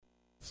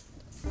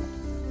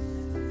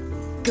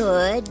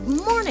Good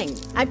morning.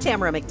 I'm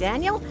Tamera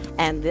McDaniel,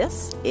 and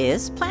this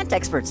is Plant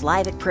Experts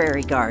Live at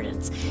Prairie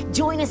Gardens.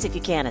 Join us if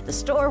you can at the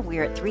store.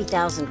 We're at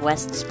 3000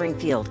 West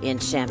Springfield in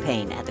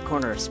Champaign at the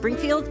corner of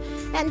Springfield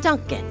and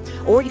Duncan.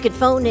 Or you can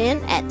phone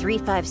in at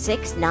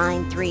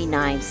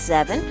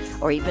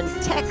 356-9397 or even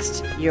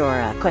text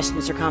your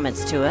questions or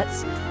comments to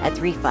us at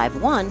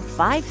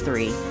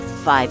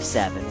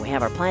 351-5357. We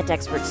have our plant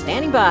experts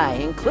standing by,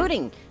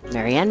 including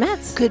Marianne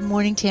Metz. Good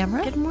morning,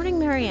 Tamara. Good morning,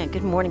 Marianne.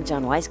 Good morning,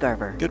 John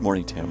Weisgarber. Good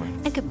morning, Tamara.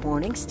 And good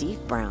morning, Steve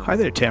Brown. Hi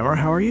there, Tamara.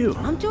 How are you?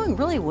 I'm doing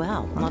really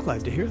well. I'm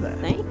glad to hear that.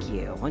 Thank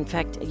you. In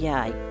fact,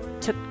 I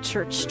took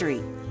Church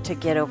Street to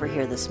get over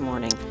here this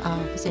morning. Oh,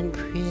 is it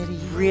pretty?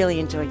 Really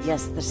enjoyed,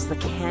 yes, this is the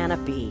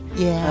canopy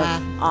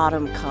of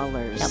autumn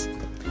colors. Yep.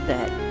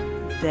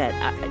 that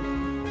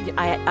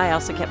I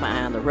also kept my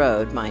eye on the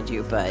road, mind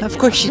you, but... Of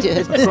course you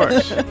did. Of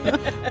course.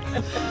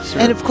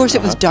 Sure. And of course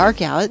it was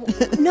dark out.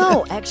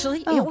 No,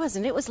 actually, Oh. it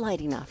wasn't. It was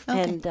light enough.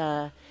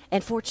 Okay.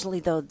 And fortunately,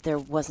 though, there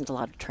wasn't a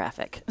lot of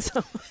traffic.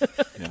 So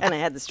kind of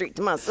had the street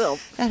to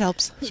myself. That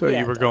helps. So Yeah,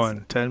 you were it does.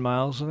 going 10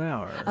 miles an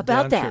hour.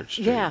 About down that. Church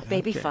Street. Yeah,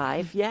 maybe Okay.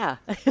 5. Yeah.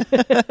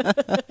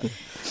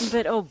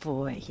 But, oh,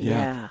 boy,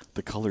 yeah.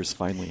 The colors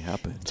finally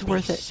happened. It's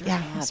worth it. Sure Yeah,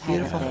 have, it's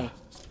haven't beautiful. they?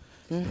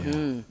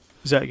 Mm-hmm.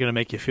 Is that going to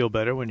make you feel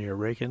better when you're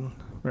raking,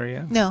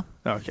 Marianne? No.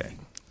 Okay.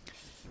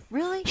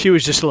 Really? She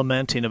was just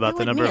lamenting about It the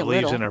would number be of a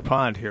leaves little. in her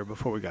pond here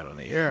before we got on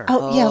the air.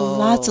 Oh, yeah,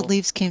 lots Oh. of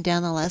leaves came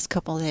down the last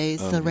couple of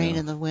days, Oh, the rain yeah.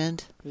 and the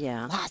wind.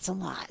 Yeah. Lots and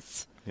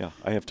lots. Yeah,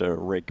 I have to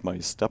rake my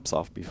steps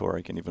off before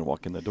I can even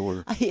walk in the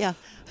door. Yeah,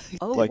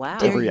 Oh, like wow.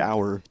 every Dare you.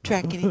 hour.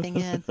 track anything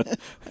in.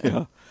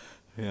 Yeah.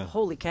 Yeah.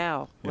 Holy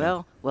cow. Yeah.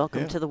 Well,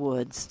 welcome Yeah. to the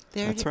woods.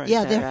 There, That's right.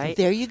 Yeah, Is that there, right?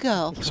 there you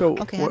go. So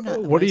okay, I'm not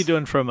in the what are you woods.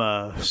 doing from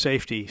a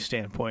safety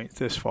standpoint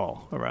this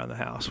fall around the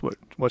house?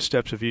 What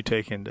steps have you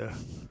taken to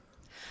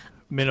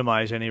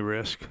minimize any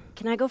risk?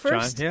 Can I go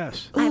first? John,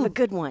 yes. I have a Ooh.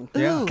 good one.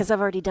 Yeah. Because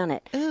I've already done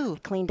it. Ooh. I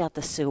cleaned out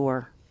the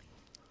sewer.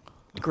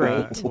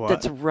 Great. What?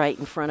 That's right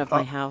in front of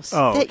my house.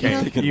 Oh, That, you okay.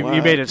 know- Taking You a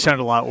made while. it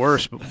sound a lot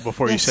worse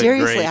before Yeah, you said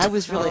seriously, great. I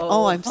was really,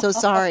 I'm so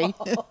sorry.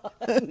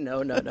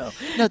 No. No,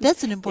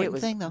 that's an It important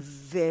was thing, though.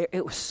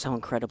 it was so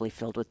incredibly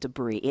filled with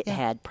debris. It Yeah.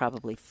 had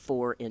probably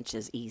 4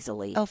 inches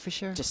easily. Oh, for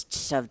sure. Just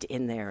shoved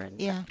in there, and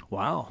Yeah,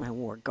 Wow. I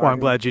wore Well, I'm garden.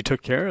 glad you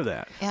took care of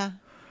that. yeah.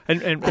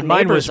 And The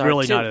mine neighbors was are,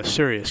 really too. not a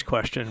serious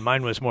question.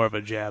 Mine was more of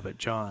a jab at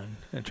John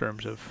in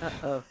terms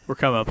of we're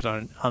coming up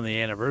on the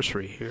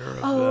anniversary here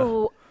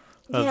of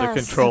the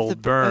yes. controlled The-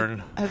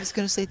 burn. I was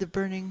going to say the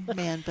burning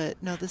man, but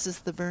no, this is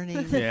the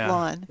burning Yeah.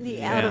 lawn. The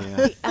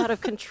Yeah. out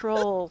of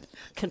controlled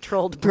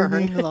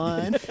Burning burn.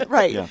 lawn.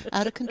 Right. Yeah.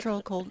 Out of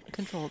control,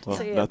 controlled. Well,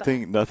 So, yeah,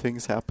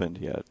 nothing's happened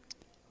yet.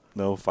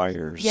 No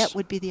fires. Yet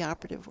would be the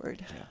operative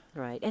word.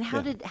 Right. And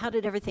how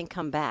did everything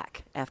come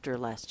back after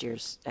last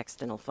year's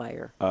accidental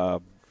fire?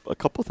 A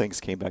couple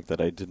things came back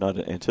that I did not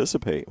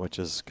anticipate, which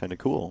is kind of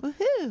cool.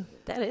 Woohoo!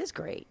 That is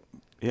great.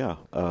 Yeah,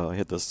 I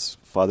had this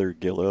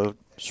Fothergilla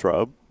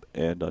shrub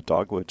and a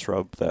dogwood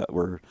shrub that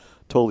were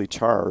totally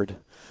charred.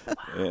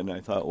 And I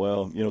thought,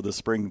 well, the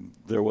spring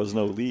there was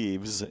no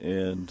leaves.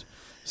 And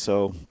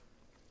so,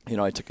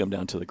 I took them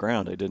down to the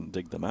ground. I didn't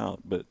dig them out,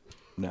 but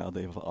now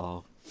they've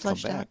all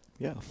Flushed come back. out.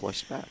 Yeah,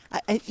 flushed back.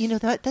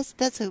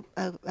 That's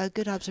a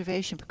good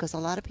observation, because a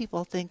lot of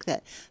people think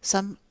that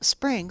some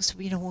springs,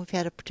 when we've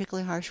had a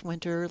particularly harsh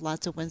winter,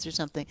 lots of winds or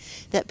something,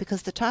 that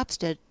because the top's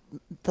dead,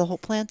 the whole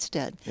plant's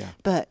dead. Yeah.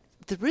 But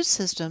the root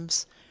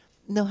systems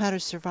know how to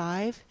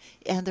survive,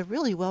 and they're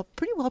really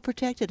pretty well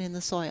protected in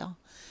the soil.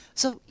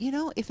 So,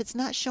 if it's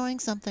not showing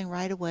something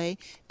right away,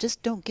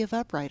 just don't give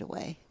up right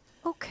away.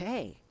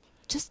 Okay.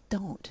 Just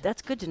don't.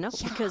 That's good to know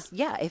Yeah. because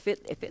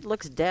if it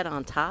looks dead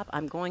on top,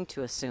 I'm going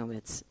to assume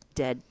it's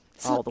dead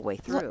all the way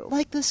through.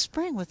 Like this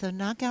spring with the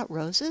knockout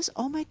roses.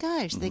 Oh my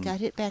gosh, they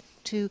got hit back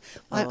to.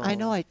 I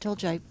know. I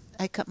told you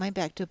I cut mine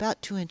back to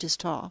about 2 inches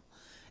tall,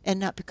 and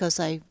not because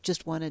I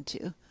just wanted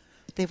to.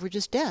 They were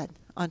just dead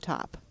on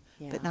top,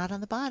 Yeah. but not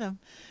on the bottom.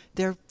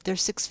 They're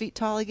 6 feet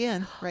tall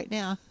again right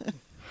now.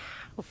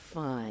 How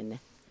fun.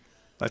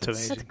 That's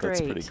amazing. That's great.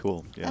 That's pretty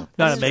cool. Yeah. Not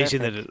That's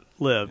amazing terrific. that it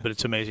lived, but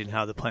it's amazing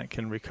how the plant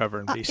can recover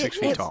and be 6 it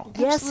feet is. tall.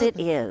 Yes, it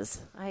Absolutely.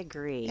 is. I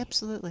agree.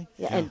 Absolutely.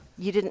 Yeah, and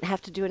you didn't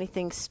have to do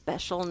anything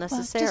special Well, just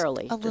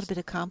necessarily. a little bit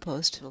of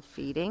compost. little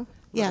feeding,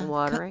 Yeah, little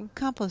watering.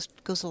 compost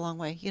goes a long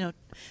way.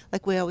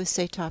 Like we always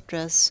say, top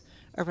dress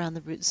around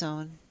the root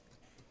zone,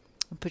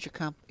 and put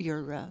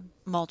your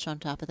mulch on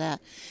top of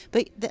that.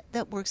 But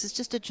that works. It's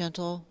just a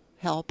gentle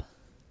help.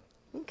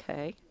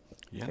 Okay.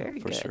 Yeah, Very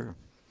for good. sure.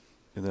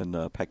 And then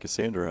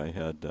Pachysandra, I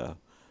had,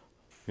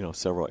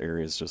 several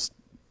areas just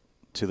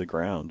to the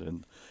ground,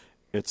 and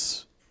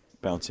it's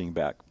bouncing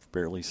back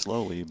fairly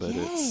slowly, but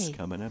it's Yay.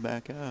 coming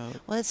back out.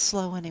 Well, it's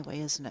slow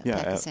anyway, isn't it?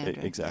 Yeah, Pachysandra?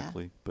 Yeah.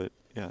 exactly. But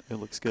yeah, it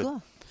looks good.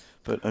 Cool.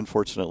 But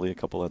unfortunately, a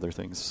couple other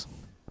things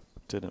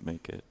didn't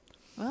make it.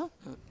 Well,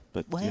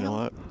 But you know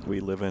Well. what? We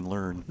live and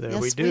learn. There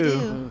Yes, we we do.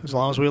 do. As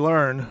long as we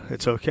learn,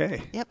 it's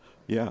okay. yep.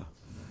 Yeah.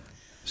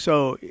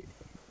 So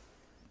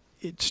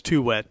it's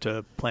too wet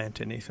to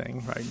plant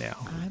anything right now.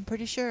 I'm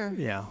pretty sure.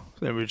 Yeah,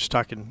 we were just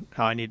talking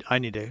how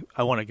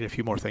I want to get a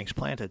few more things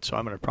planted, so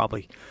I'm going to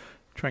probably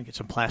try and get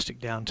some plastic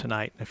down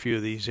tonight in a few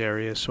of these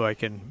areas so I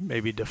can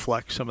maybe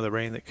deflect some of the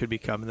rain that could be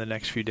coming the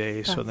next few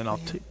days. So then I'll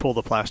pull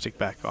the plastic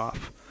back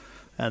off,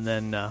 and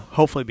then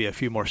hopefully be a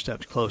few more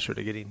steps closer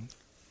to getting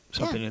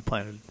something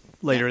planted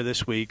later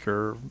this week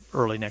or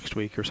early next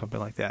week or something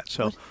like that.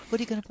 So what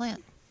are you going to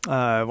plant?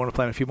 I want to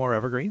plant a few more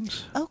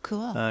evergreens. Oh,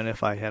 cool. And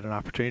if I had an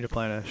opportunity to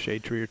plant a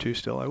shade tree or two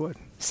still, I would.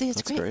 See,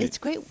 it's That's great. It's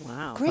great.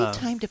 Wow. Great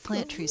time to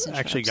plant trees and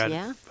actually shrubs.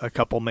 got a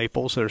couple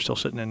maples that are still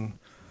sitting in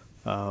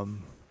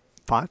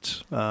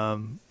pots.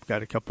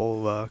 Got a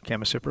couple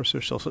Chamaecyparis that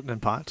are still sitting in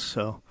pots.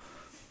 So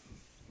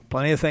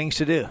plenty of things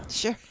to do.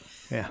 Sure.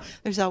 Yeah.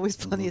 There's always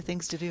plenty of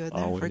things to do in there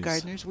for Always.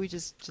 gardeners. We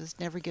just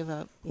never give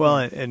up. Well,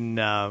 and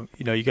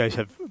you guys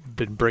have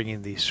been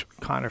bringing these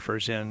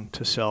conifers in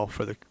to sell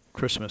for the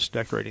Christmas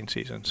decorating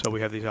season. So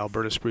we have these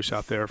Alberta spruce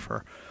out there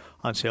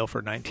on sale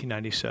for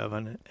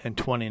 $19.97 and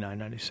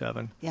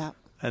 $29.97. Yeah.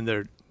 And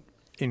they're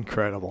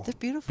incredible. They're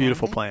beautiful.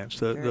 Beautiful aren't plants.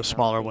 The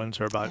smaller ones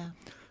are about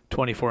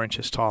 24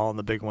 inches tall, and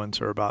the big ones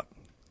are about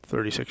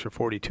 36 or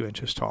 42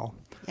 inches tall.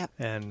 Yep.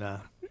 And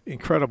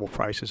incredible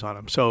prices on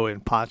them. So in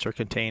pots or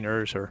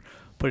containers or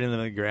putting them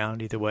in the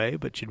ground, either way,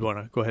 but you'd want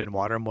to go ahead and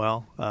water them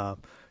well.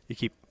 You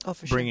keep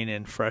bringing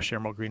in fresh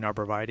emerald green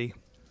arborvitae.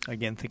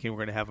 Again, thinking we're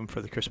going to have them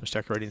for the Christmas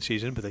decorating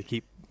season, but they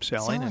keep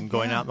selling and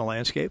going out in the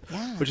landscape,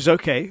 which is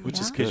okay, which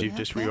is because you've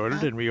just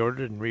reordered and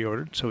reordered and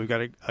reordered. So we've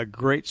got a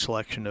great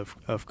selection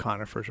of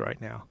conifers right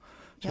now,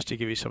 just to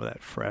give you some of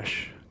that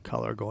fresh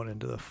color going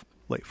into the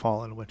late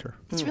fall and winter.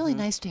 It's really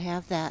nice to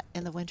have that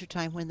in the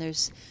wintertime when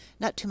there's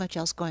not too much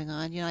else going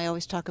on. I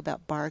always talk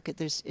about bark.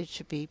 It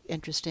should be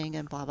interesting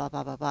and blah, blah,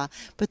 blah, blah, blah.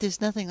 But there's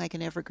nothing like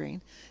an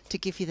evergreen to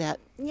give you that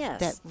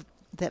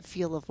that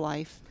feel of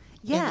life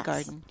in the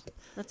garden.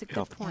 That's a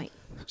good point.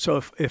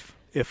 So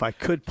if I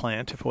could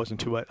plant, if it wasn't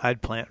too wet,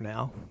 I'd plant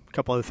now. A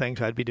couple other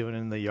things I'd be doing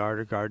in the yard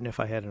or garden if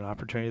I had an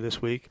opportunity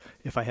this week.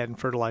 If I hadn't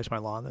fertilized my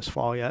lawn this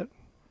fall yet,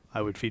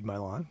 I would feed my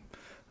lawn.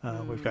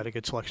 We've got a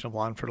good selection of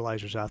lawn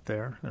fertilizers out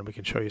there, and we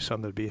can show you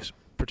some that would be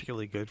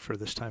particularly good for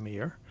this time of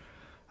year.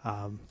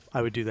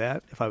 I would do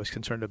that if I was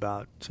concerned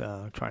about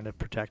trying to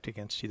protect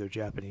against either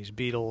Japanese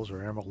beetles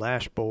or emerald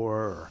ash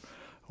borer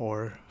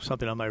or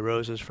something on my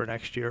roses for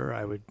next year.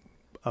 I would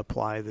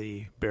apply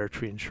the bare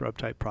tree and shrub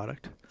type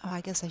product. Oh,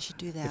 I guess I should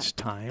do that. It's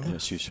time.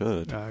 Yes, you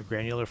should.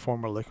 Granular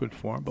form or liquid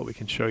form, but we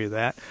can show you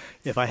that.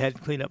 If I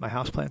hadn't cleaned up my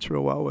houseplants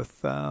real well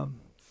with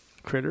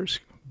critters,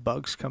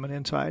 bugs coming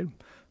inside,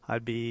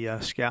 I'd be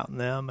scouting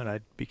them, and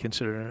I'd be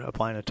considering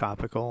applying a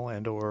topical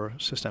and or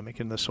systemic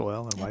in the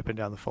soil and wiping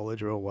down the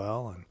foliage real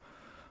well and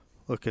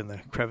look in the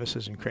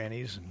crevices and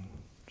crannies and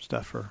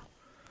stuff for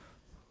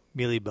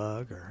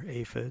mealybug or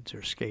aphids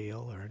or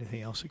scale or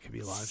anything else that could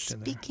be lodged in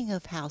there. Speaking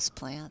of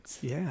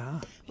houseplants,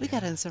 we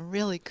got in some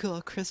really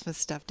cool Christmas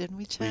stuff, didn't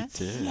we, Chad?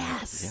 We did.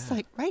 Yes. It's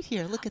like right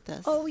here. Look at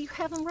this. Oh, you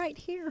have them right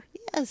here.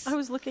 Yes. I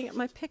was looking at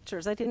my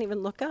pictures. I didn't even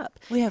look up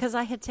We have- because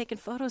I had taken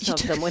photos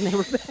of them when they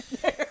were back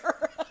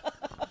there.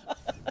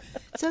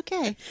 It's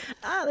okay.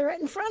 They're right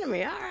in front of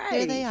me. All right.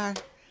 There they are.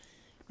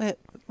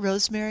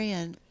 Rosemary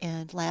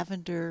and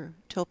lavender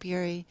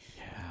topiary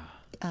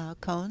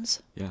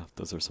cones. Yeah,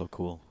 those are so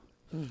cool.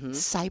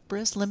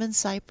 Cypress, lemon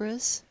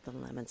cypress. The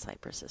lemon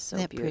cypress is so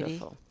Isn't that pretty?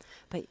 beautiful.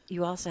 But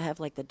you also have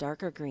like the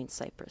darker green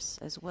cypress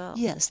as well.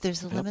 Yes,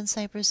 there's the lemon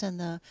cypress and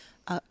the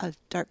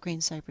dark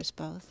green cypress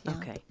both. Yeah.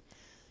 Okay.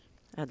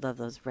 I'd love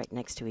those right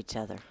next to each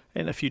other.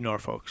 And a few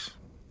Norfolks.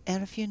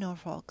 And a few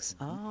Norfolks.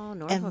 Oh,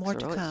 Norfolks And more are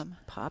to always come.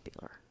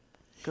 popular.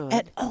 Good.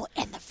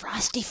 And the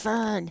frosty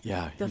fern.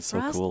 Yeah, The he's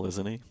so cool,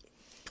 isn't he?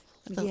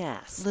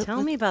 Yes. Li- Tell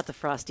with- me about the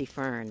frosty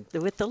fern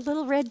with the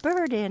little red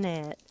bird in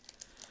it.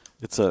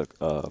 It's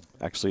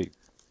actually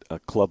a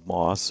club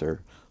moss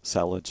or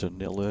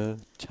Salaginella.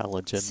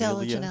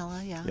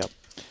 Salaginella, yeah.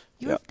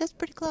 Yep. That's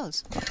pretty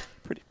close.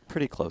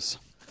 Pretty close.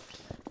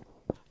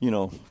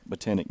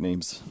 Botanic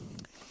names.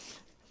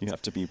 You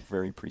have to be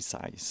very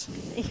precise.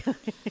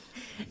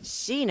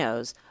 She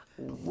knows.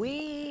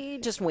 We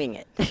just wing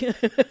it.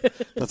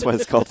 That's why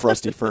it's called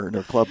frosty fern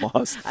or club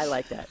moss. I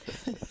like that.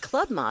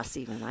 Club moss,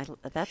 even.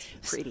 That's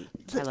pretty.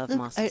 I love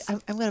mosses. I'm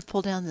going to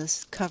pull down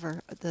this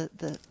cover,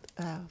 the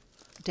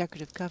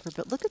decorative cover,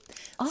 but look at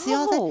see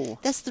all that.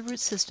 That's the root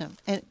system,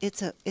 and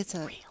it's a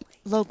Really?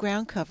 low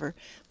ground cover,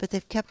 but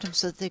they've kept them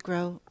so that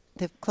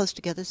they're close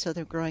together, so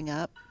they're growing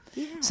up.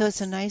 Yes. So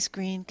it's a nice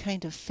green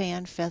kind of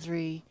fan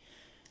feathery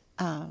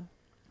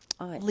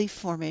leaf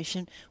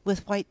formation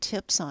with white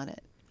tips on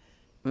it.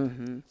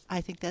 Mm-hmm.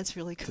 I think that's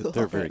really cool.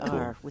 They're very They cool.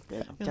 are with the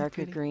Really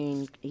darker pretty.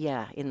 green,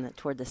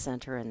 toward the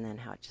center, and then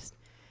how it just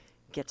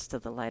gets to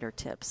the lighter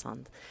tips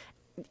on,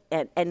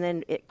 and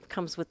then it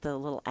comes with the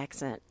little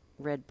accent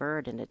red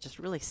bird, and it just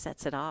really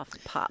sets it off.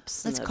 It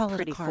pops. Let's and the call it a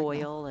pretty cardinal.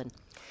 foil, and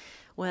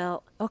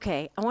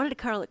okay. I wanted to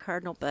call it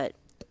cardinal, but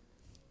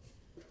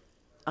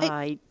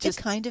I just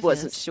kind of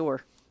wasn't is.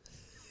 sure.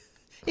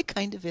 It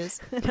kind of is.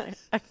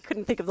 I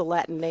couldn't think of the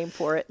Latin name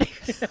for it.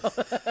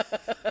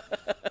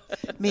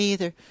 Me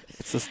either.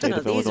 It's the state No,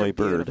 of these Illinois are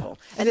bird. beautiful.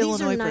 An And these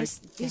Illinois are bird,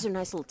 nice. yeah. These are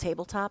nice little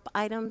tabletop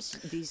items.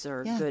 These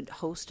are Yeah. good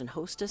host and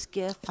hostess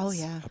gifts. Oh,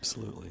 yeah.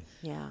 Absolutely.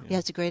 Yeah. Yeah,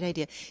 it's a great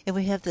idea. And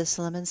we have this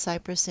lemon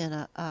cypress in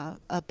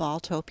a ball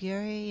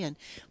topiary, and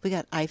we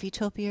got ivy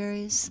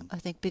topiaries, I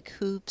think big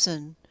hoops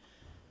and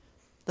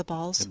the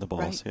balls. And the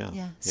balls, right? yeah.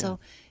 Yeah. So,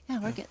 yeah,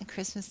 we're getting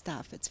Christmas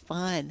stuff. It's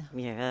fun.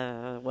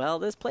 Yeah. Well,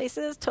 this place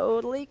is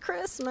totally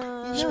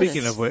Christmas. Yes.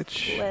 Speaking of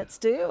which, Let's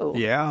do.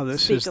 yeah,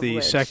 this Speak is of the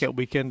which. second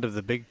weekend of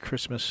the big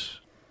Christmas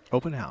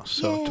open house.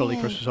 So Totally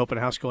Yay. Christmas open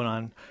house going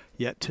on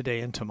yet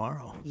today and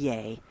tomorrow.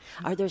 Yay.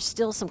 Are there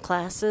still some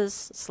classes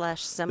 /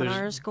 seminars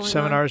There's going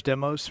seminars,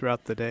 demos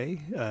throughout the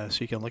day, so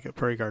you can look at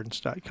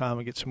prairiegardens.com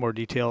and get some more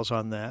details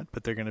on that.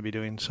 But they're going to be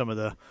doing some of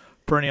the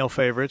perennial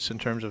favorites in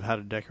terms of how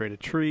to decorate a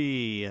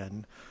tree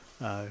and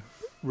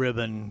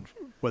ribbon,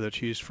 whether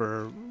it's used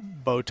for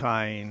bow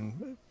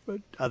tying,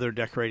 other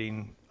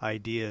decorating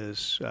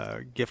ideas,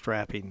 gift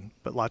wrapping,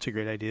 but lots of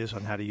great ideas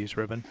on how to use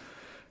ribbon.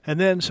 And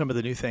then some of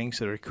the new things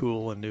that are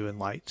cool and new in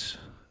lights.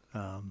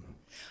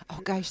 Oh,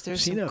 gosh,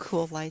 there's Seen some a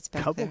cool lights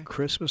back couple there.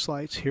 Christmas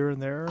lights here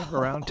and there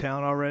around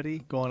town already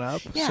going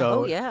up. Yeah.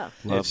 So Oh, yeah.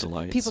 Love It's the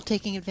lights. People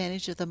taking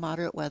advantage of the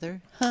moderate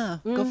weather. Huh,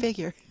 go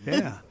figure.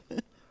 yeah.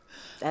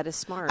 That is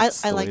smart. I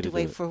the like way to to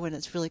wait do it. for when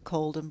it's really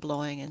cold and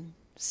blowing and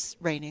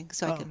raining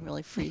so I can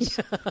really freeze.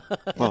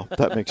 Well,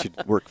 that makes you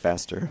work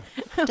faster.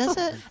 Does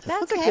it?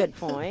 That's Okay. a good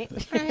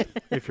point. Right.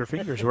 If your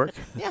fingers work.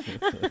 Yeah.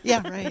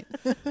 Yeah, right.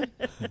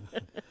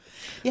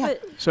 Yeah.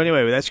 But So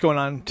anyway, that's going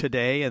on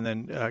today, and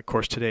then of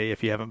course today,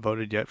 if you haven't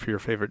voted yet for your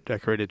favorite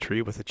decorated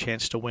tree, with a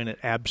chance to win it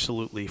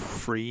absolutely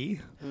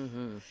free,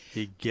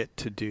 you get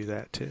to do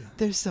that too.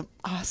 There's some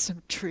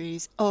awesome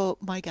trees. Oh,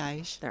 my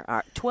gosh. there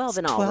are 12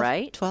 in all, 12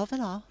 right? 12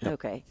 in all.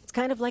 Okay. It's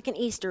kind of like an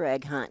Easter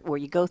egg hunt where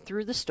you go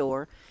through the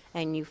store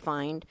and you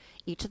find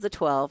each of the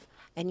 12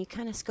 and you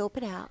kind of scope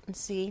it out and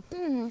see,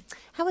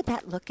 how would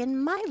that look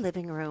in my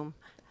living room?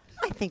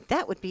 I think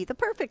that would be the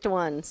perfect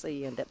one. So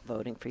you end up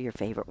voting for your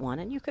favorite one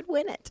and you could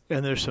win it.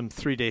 And there's some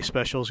 3-day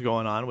specials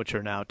going on, which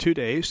are now 2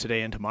 days,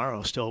 today and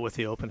tomorrow, still with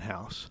the open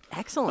house.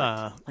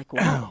 Excellent. Like,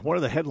 wow. One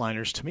of the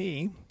headliners to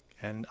me,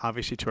 and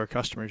obviously to our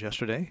customers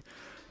yesterday,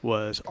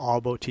 was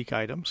all boutique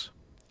items.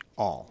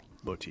 All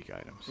boutique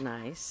items.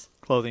 Nice.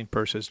 Clothing,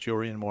 purses,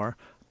 jewelry, and more.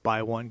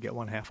 Buy one, get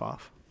one half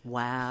off.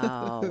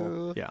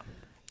 Wow. Yeah.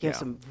 You have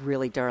some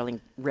really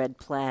darling red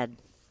plaid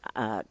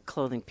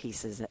clothing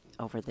pieces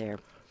over there.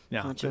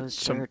 Yeah, Ponchos,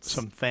 some shirts.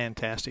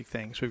 fantastic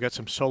things. We've got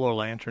some solar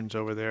lanterns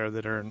over there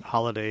that are in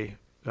holiday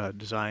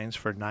designs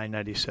for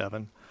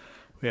 $9.97.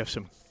 We have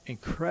some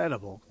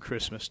incredible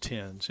Christmas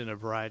tins in a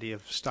variety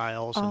of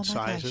styles Oh, and my gosh,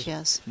 sizes.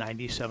 yes.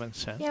 97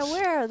 cents. Yeah,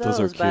 where are Those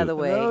those, are by cute. the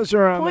way? Those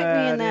are on Point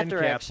that me in that end cap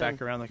direction.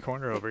 back around the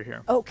corner over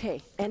here.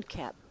 Okay, end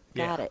cap.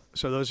 Got Yeah. it.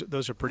 So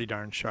those are pretty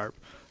darn sharp.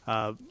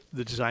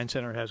 The Design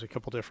Center has a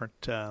couple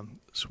different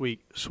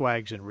sweet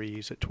swags and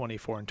wreaths at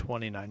 $24 and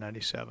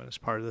 $29.97 as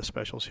part of the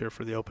specials here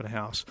for the open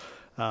house.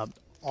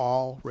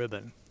 All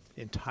ribbon,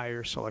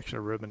 entire selection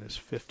of ribbon is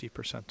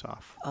 50%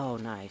 off. Oh,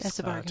 nice. That's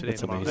a bargain. Today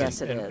That's and tomorrow. amazing.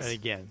 Yes, it and, is. And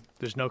again,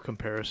 there's no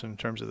comparison in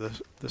terms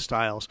of the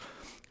styles.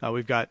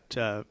 We've got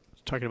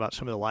talking about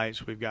some of the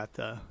lights. We've got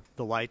the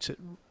lights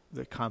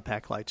the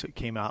compact lights that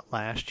came out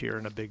last year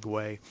in a big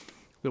way.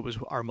 That was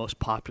our most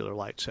popular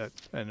light set,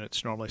 and it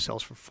normally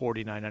sells for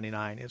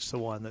 $49.99. It's the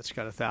one that's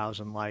got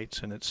 1,000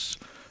 lights, and it's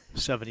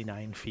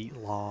 79 feet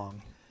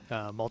long,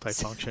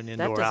 multifunction, That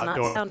indoor, does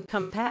outdoor. not sound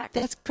compact.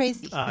 That's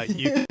crazy.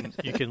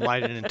 You can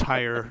light an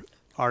entire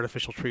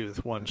artificial tree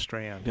with one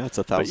strand. Yeah, it's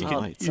 1,000 But you can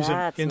lights. use them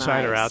That's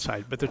inside or nice.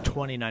 outside, but they're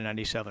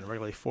 $29.97,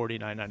 regularly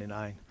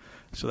 $49.99.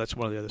 So that's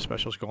one of the other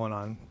specials going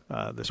on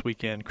this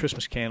weekend.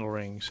 Christmas candle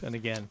rings, and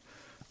again,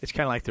 it's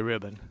kind of like the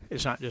ribbon.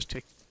 It's not just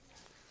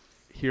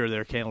here or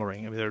there candle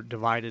ring. I mean, they're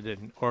divided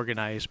and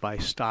organized by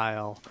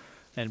style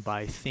and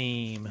by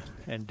theme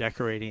and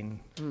decorating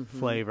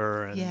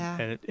flavor, and, Yeah.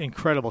 and an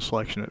incredible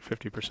selection at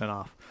 50%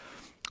 off.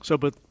 So,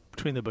 but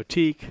between the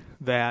boutique,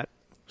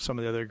 some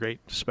of the other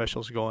great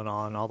specials going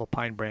on, all the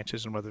pine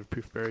branches and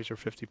weatherproof berries are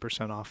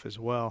 50% off as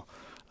well,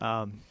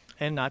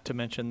 and not to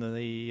mention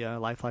the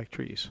lifelike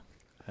trees,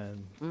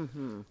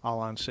 and all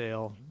on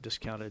sale,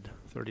 discounted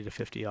 30 to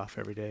 50 off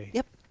every day.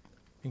 Yep.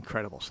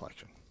 Incredible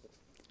selection.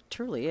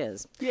 Truly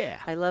is. Yeah.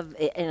 I love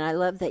it, and I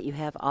love that you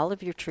have all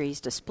of your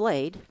trees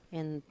displayed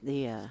in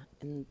the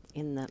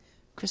in the.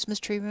 Christmas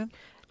tree room.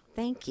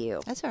 Thank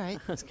you. That's all right.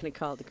 I was going to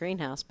call it the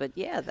greenhouse, but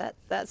yeah,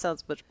 that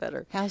sounds much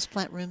better.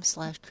 Houseplant room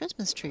 /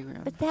 Christmas tree room.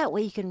 But that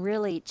way you can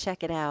really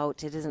check it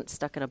out. It isn't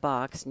stuck in a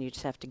box, and you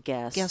just have to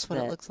guess Guess what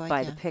it that looks like,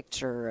 by yeah. the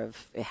picture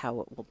of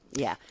how it will.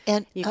 Yeah,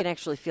 And you can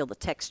actually feel the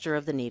texture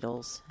of the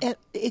needles.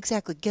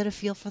 exactly. Get a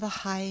feel for the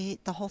height,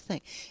 the whole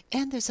thing.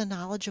 And there's a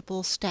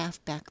knowledgeable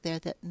staff back there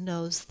that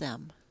knows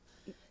them.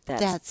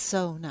 That's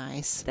so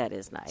nice. That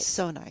is nice.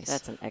 So nice.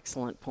 That's an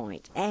excellent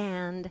point.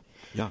 And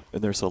Yeah,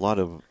 and there's a lot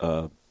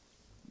of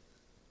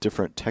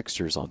different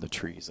textures on the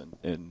trees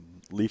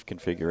and leaf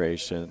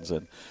configurations,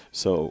 and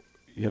so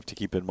you have to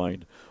keep in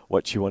mind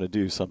what you want to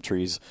do. Some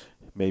trees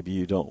maybe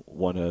you don't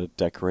want to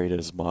decorate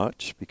as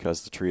much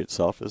because the tree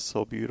itself is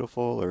so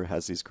beautiful or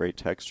has these great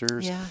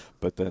textures. Yeah.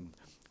 But then,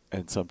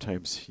 and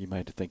sometimes you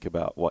might think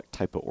about what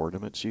type of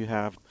ornaments you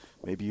have.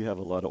 Maybe you have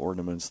a lot of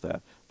ornaments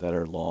that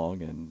are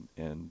long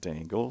and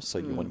dangle, so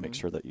you want to make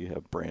sure that you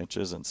have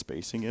branches and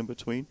spacing in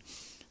between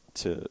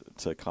to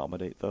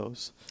accommodate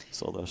those,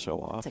 so they'll show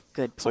off. That's a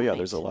good point. So yeah,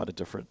 there's a lot of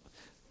different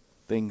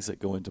things that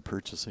go into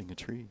purchasing a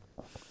tree.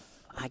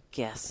 I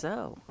guess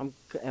so.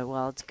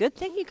 Well, it's a good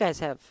thing you guys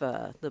have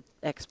the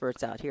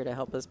experts out here to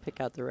help us pick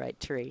out the right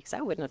tree. 'Cause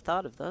I wouldn't have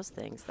thought of those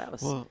things. That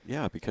was Well,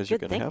 yeah, because you're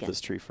good going to have thinking.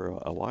 this tree for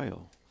a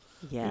while.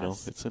 yes. You know,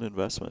 it's an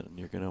investment, and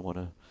you're going to want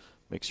to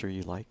make sure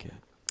you like it.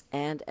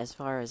 And as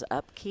far as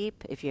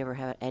upkeep, if you ever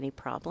have any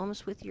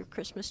problems with your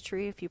Christmas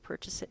tree, if you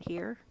purchase it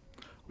here,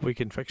 We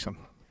can fix them.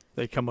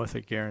 They come with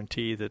a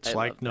guarantee that's I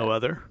like love no that.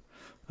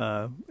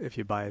 other. If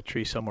you buy a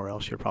tree somewhere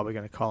else, you're probably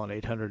going to call an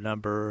 800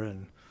 number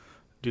and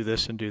do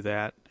this and do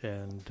that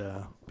and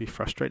be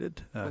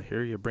frustrated.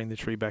 Here, you bring the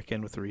tree back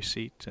in with the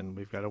receipt, and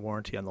we've got a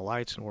warranty on the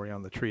lights and warranty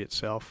on the tree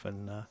itself,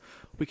 and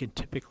we can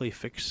typically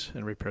fix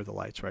and repair the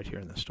lights right here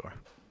in the store.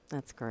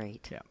 that's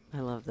great. Yeah. I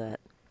love that.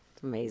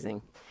 It's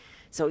amazing.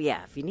 So,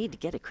 yeah, if you need to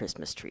get a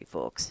Christmas tree,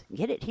 folks,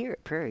 get it here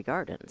at Prairie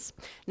Gardens.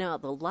 Now,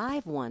 the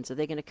live ones, are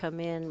they going to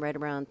come in right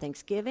around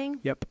Thanksgiving?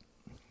 Yep,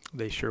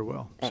 they sure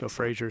will. Excellent.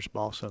 So Frasers,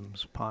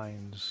 balsams,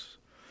 pines,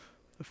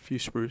 a few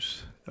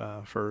spruce,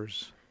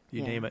 firs,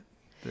 you Yeah. name it.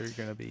 They're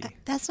going to be,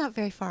 That's not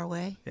very far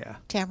away. yeah.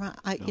 Tamara,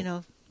 No. you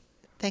know,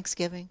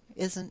 Thanksgiving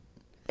isn't.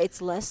 It's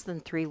less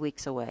than 3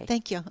 weeks away.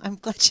 Thank you. I'm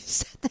glad you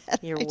said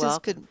that. You're I just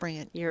welcome. couldn't bring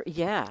it.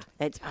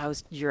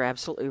 You're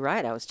absolutely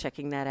right. I was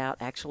checking that out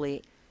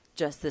actually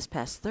just this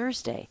past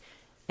Thursday,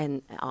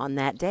 and on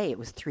that day it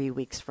was 3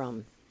 weeks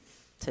from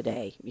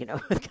today. You know,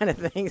 kind of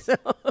thing. So,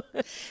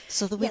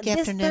 So the week yeah,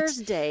 after this next,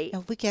 Thursday. a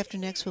week after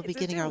next, we'll be It's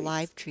in getting 3 our weeks.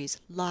 live trees.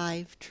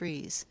 Live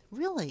trees.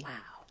 Really? Wow.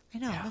 I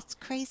know. Yeah. That's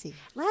crazy.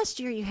 Last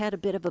year you had a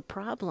bit of a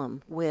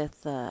problem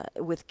with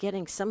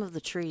getting some of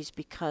the trees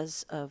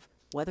because of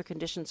weather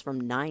conditions from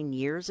 9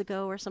 years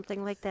ago or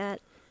something like that.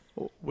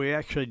 We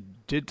actually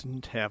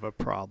didn't have a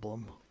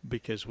problem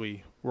because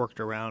we worked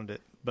around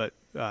it, but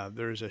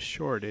there's a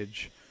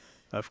shortage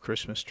of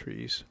Christmas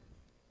trees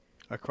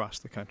across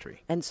the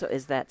country. And so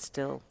is that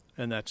still?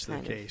 And that's the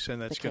Kind of case, and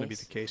that's the going to be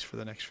case. the case for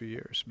the next few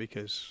years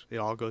because it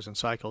all goes in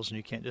cycles, and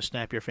you can't just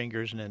snap your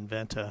fingers and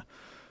invent a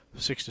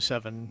 6 to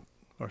 7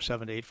 or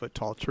 7 to 8 foot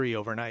tall tree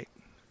overnight.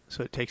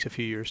 So it takes a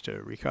few years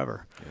to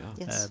recover.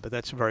 Yeah. Yes. But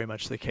that's very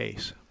much the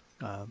case.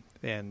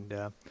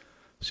 And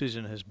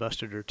Susan has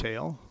busted her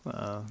tail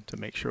to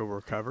make sure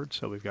we're covered.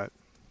 So we've got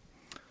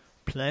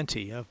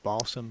plenty of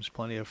balsams,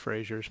 plenty of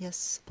Frasers,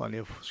 Yes. plenty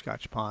of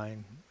Scotch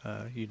pine,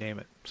 you name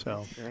it.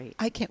 So Great.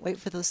 I can't wait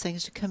for those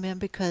things to come in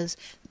because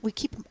we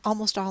keep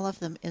almost all of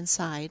them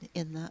inside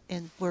in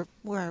where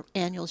our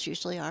annuals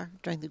usually are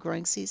during the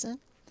growing season.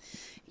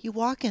 You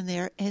walk in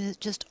there and it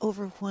just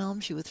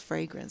overwhelms you with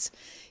fragrance.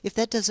 If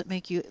that doesn't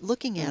make you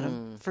looking at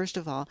them first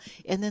of all,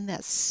 and then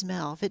that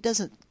smell, if it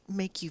doesn't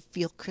make you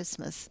feel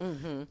Christmas,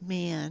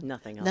 man,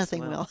 Nothing else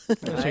nothing will.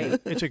 will. Right.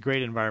 it's a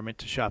great environment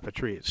to shop a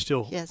tree. It's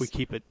still, Yes. we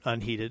keep it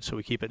unheated, so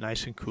we keep it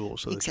nice and cool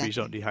so the trees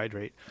don't Exactly.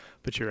 dehydrate.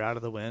 But you're out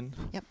of the wind,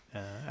 Yep.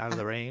 out of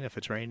the rain if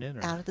it's raining.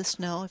 Or, Out of the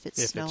snow if it's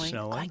If it's snowing.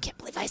 snowing. Oh, I can't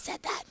believe I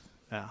said that.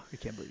 I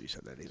can't believe you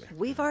said that either.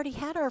 We've already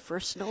had our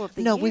first snow of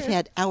the No, year. we've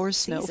had our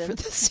snow Season. for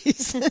the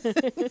season.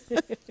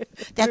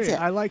 That's Hey, it.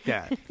 I like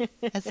that.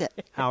 That's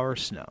it. Our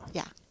snow.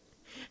 Yeah.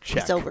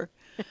 Check. It's over.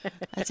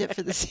 That's it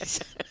for the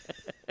season.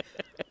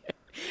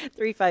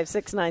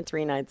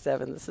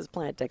 356-9397. This is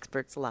Plant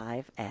Experts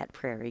Live at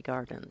Prairie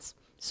Gardens.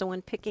 So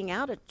when picking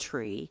out a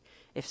tree,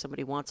 if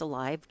somebody wants a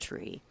live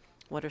tree,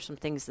 what are some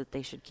things that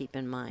they should keep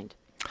in mind?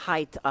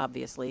 Height,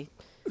 obviously.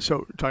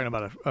 So, talking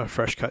about a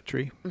fresh cut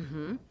tree.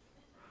 Mm-hmm.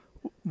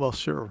 Well,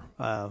 sure.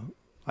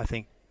 I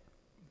think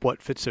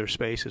what fits their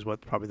space is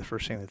what probably the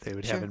first thing that they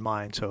would have Sure. in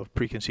mind. So,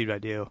 preconceived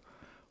idea,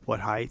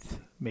 what height?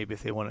 Maybe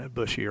if they want it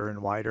bushier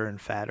and wider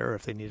and fatter,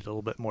 if they need it a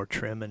little bit more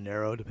trim and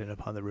narrow, depending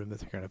upon the room that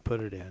they're going to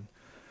put it in.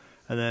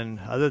 And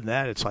then, other than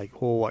that, it's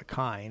like, well, what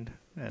kind?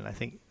 And I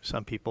think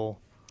some people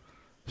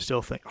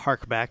still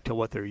hark back to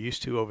what they're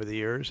used to over the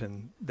years,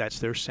 and that's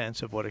their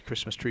sense of what a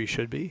Christmas tree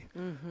should be.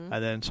 Mm-hmm.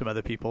 And then some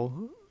other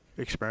people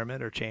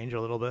experiment or change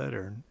a little bit,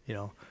 or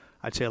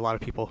I'd say a lot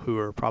of people who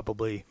are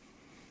probably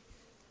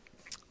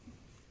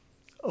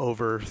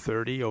over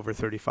 30, over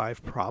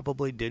 35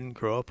 probably didn't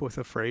grow up with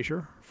a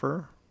Fraser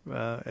fir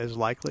as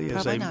likely as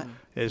Probably not.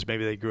 as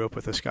maybe they grew up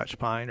with a Scotch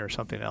pine or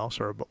something else,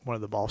 or one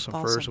of the balsam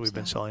firs Balsams, that we've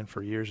been yeah. selling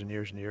for years and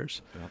years and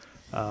years.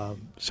 Yeah.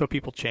 So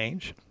people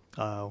change.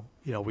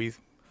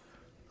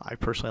 I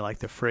personally like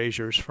the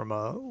Frasers from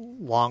a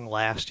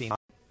long-lasting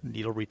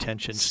needle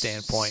retention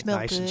standpoint. Smell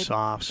Nice and good.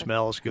 soft,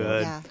 smells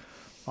good, Yeah.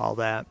 all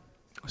that.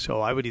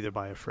 So I would either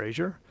buy a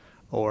Fraser,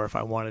 or if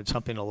I wanted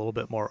something a little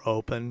bit more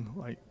open,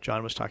 like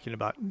John was talking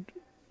about,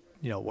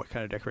 what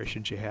kind of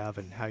decorations you have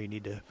and how you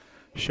need to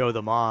show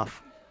them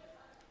off.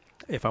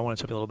 If I wanted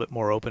something a little bit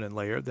more open and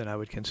layered, then I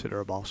would consider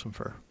a balsam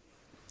fir.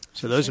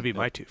 So those would be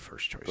my two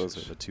first choices. Those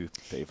are the two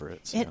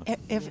favorites. And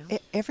Yeah.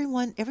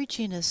 every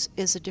genus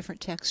is a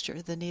different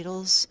texture. The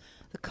needles,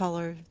 the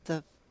color,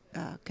 the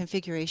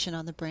configuration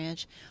on the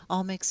branch,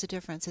 all makes a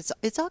difference. It's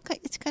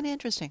kind of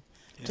interesting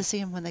to see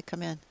them when they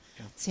come in,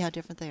 see how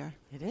different they are.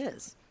 It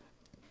is.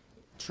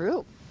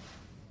 True.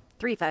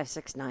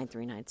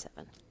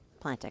 356-9397.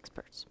 Plant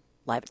Experts,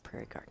 live at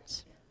Prairie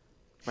Gardens.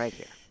 Right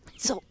here.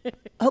 So,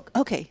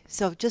 okay.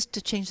 So just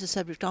to change the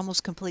subject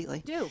almost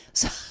completely. Do.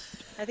 So,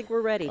 I think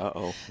we're ready.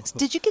 Uh-oh.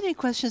 did you get any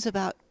questions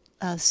about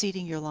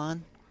seeding your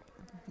lawn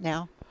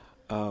now?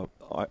 I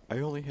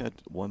only had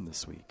one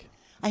this week.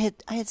 I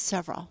had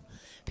several.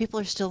 People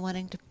are still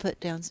wanting to put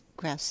down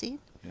grass seed.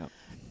 Yeah.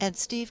 And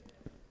Steve,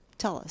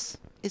 tell us,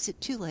 is it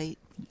too late?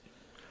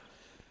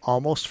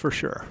 Almost for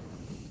sure.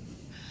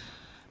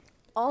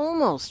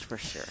 Almost for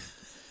sure.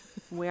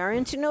 We are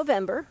into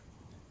November.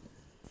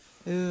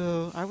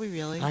 Ooh, are we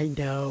really? I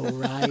know,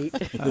 right?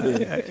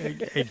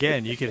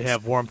 Again, you could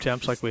have warm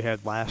temps like we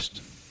had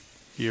last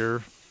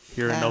year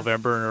here in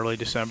November and early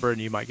December, and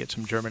you might get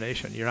some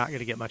germination. You're not going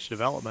to get much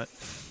development,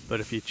 but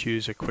if you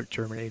choose a quick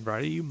germinating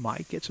variety, you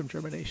might get some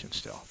germination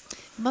still.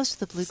 Most of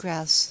the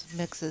bluegrass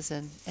mixes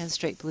and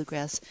straight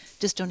bluegrass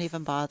just don't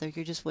even bother.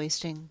 You're just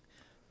wasting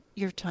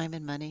your time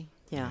and money.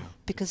 Yeah.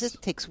 Because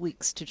it takes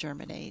weeks to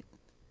germinate.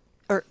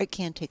 Or it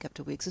can take up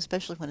to weeks,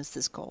 especially when it's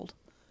this cold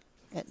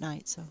at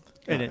night. So.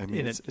 And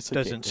Yeah, it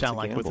doesn't sound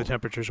like with the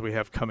temperatures we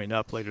have coming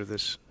up later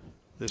this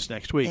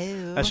next week,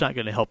 Ew. that's not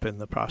going to help in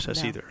the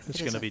process No, either. It's it going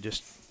to isn't. be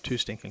just too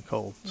stinking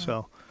cold. Yeah.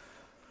 So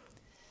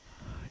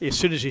as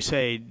soon as you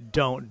say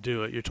don't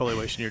do it, you're totally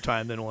wasting your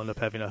time. Then we'll end up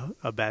having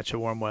a batch of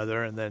warm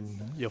weather, and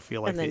then you'll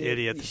feel like the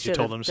idiot that you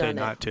told them to say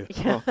not to.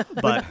 Yeah.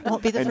 But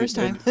Won't be the first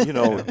time.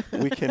 And,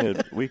 we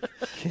can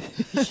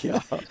yeah.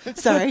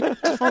 Sorry.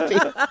 It won't be.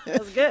 That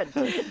was good.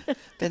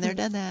 Been there,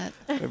 done that.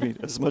 I mean,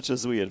 as much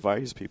as we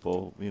advise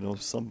people,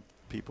 some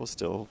people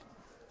still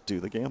do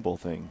the gamble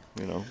thing,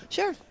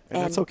 Sure.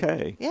 and that's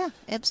okay. Yeah,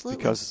 absolutely.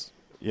 Because,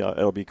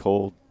 it'll be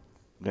cold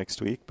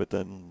next week, but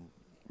then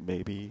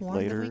maybe warm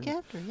later the week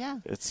after, yeah.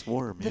 it's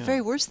warm. The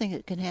very worst thing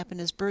that can happen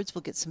is birds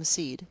will get some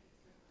seed.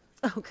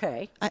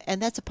 Okay. And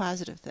that's a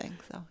positive thing.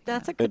 So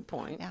That's a good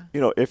point.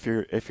 Yeah. if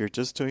you're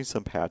just doing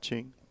some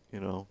patching,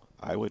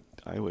 I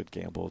would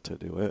gamble to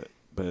do it.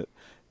 But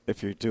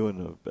if you're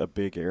doing a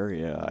big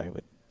area,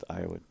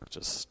 I would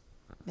just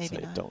Maybe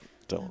say not.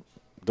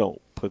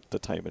 don't put the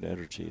time and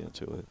energy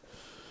into it.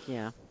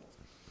 Yeah.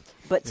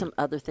 But some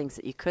other things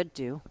that you could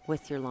do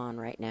with your lawn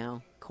right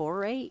now.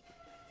 Corate.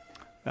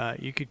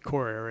 you could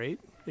core aerate.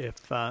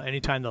 If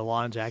anytime the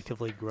lawn's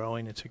actively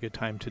growing, it's a good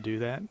time to do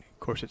that. Of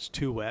course, it's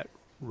too wet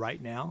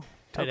right now,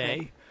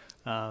 today,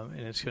 and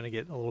it's going to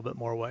get a little bit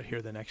more wet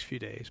here the next few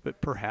days. But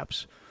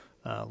perhaps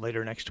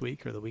later next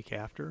week or the week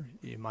after,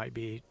 you might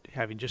be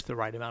having just the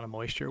right amount of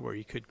moisture where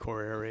you could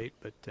core aerate,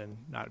 but then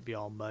not be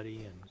all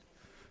muddy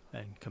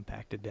and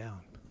compacted down.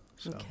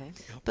 So. Okay.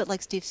 But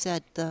like Steve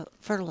said, the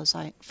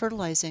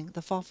fertilizing,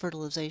 the fall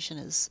fertilization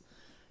it's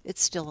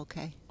still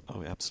okay.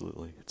 Oh,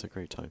 absolutely. It's a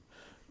great time.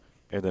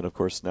 And then, of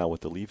course, now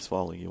with the leaves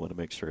falling, you want to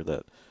make sure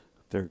that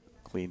they're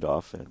cleaned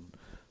off and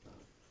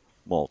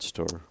mulched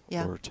or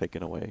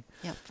taken away.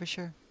 Yeah, for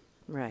sure.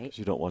 Right. 'Cause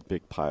you don't want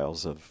big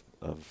piles of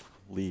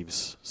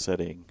leaves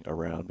sitting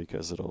around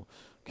because it'll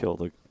kill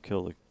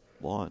the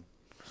lawn.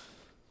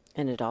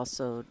 And it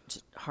also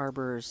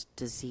harbors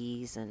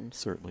disease and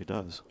Certainly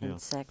does. Yeah.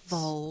 insects.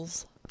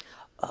 Voles.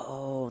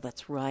 Oh,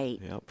 that's right.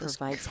 Yep. Those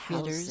Provides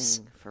critters.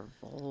 housing for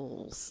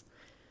voles.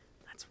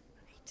 That's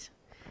right.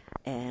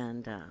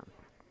 And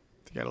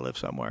You got to live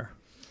somewhere.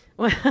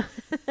 well, You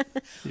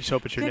just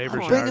hope it's your Good neighbor's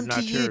point. Bring yard, them not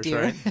to you, yours,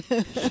 dear.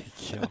 right?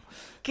 Yeah.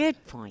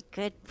 good point.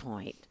 Good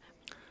point.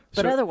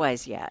 But So-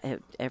 otherwise,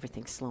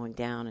 everything's slowing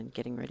down and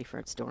getting ready for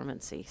its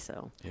dormancy.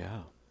 So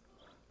Yeah.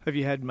 Have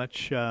you had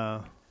much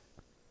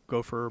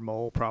gopher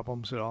mole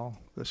problems at all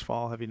this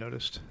fall? Have you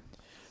noticed?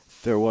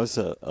 There was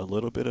a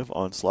little bit of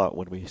onslaught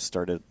when we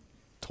started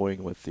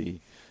toying with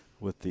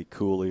the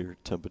cooler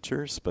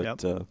temperatures,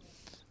 but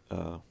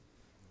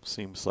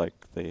seems like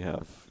they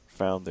have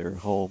found their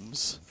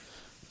homes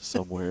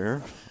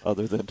somewhere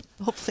other than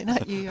Hopefully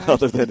not you.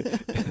 other than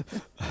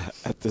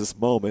at this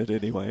moment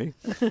anyway.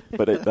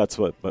 But that's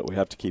what we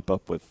have to keep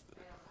up with,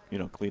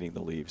 cleaning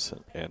the leaves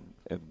and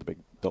the big,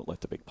 don't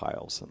let the big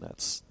piles, and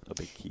that's a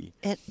big key.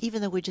 And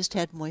even though we just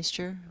had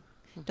moisture,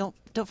 don't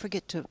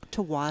forget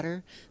to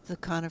water the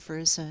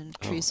conifers and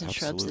trees and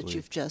shrubs that absolutely.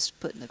 you've just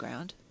put in the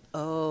ground.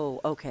 oh,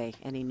 okay.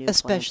 Any new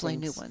Especially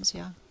plantings? new ones,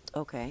 yeah.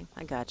 Okay,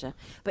 I gotcha.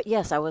 But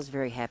yes, I was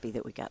very happy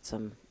that we got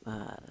some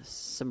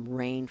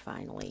rain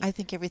finally. I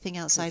think everything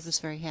outside was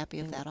very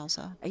happy with that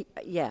also.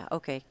 Yeah.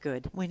 Okay.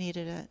 Good. We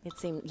needed it.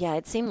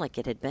 It seemed like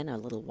it had been a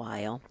little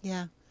while.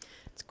 Yeah.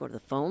 Let's go to the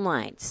phone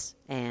lines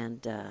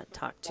and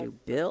talk to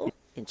Bill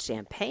in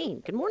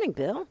Champaign. Good morning,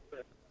 Bill.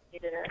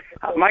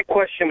 My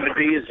question would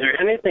be, is there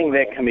anything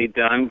that can be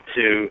done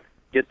to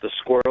get the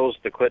squirrels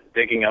to quit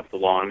digging up the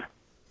lawn?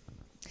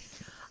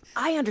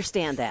 I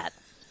understand that.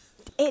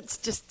 It's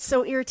just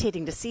so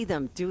irritating to see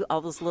them do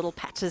all those little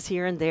patches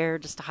here and there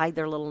just to hide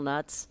their little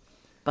nuts.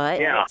 But,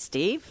 Yeah.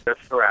 Steve?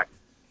 That's correct.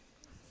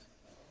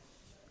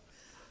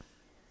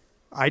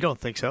 I don't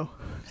think so.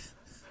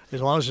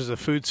 As long as there's a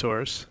food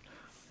source,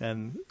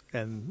 and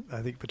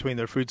I think between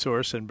their food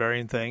source and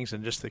burying things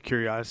and just the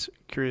curious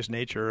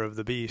nature of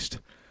the beast,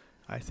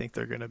 I think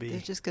they're going to be. They're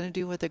just going to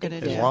do what they're going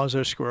to do. As long as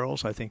they're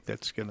squirrels, I think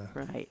that's going to.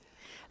 Right.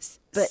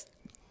 But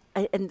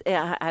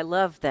I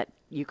love that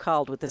you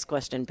called with this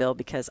question, Bill,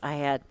 because I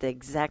had the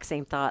exact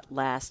same thought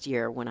last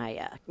year when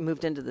I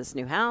moved into this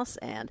new house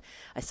and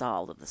I saw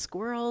all of the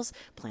squirrels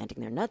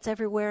planting their nuts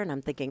everywhere, and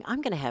I'm thinking,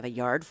 I'm going to have a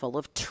yard full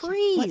of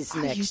trees What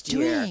are next you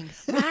year. doing?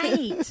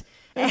 Right.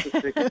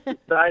 It's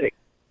exciting.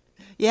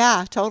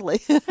 Yeah, totally.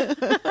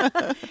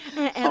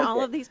 and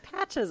all of these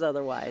patches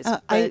otherwise.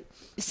 I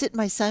sit in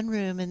my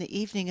sunroom in the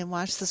evening and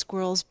watch the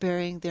squirrels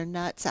burying their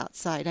nuts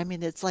outside. I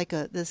mean, it's like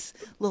this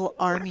little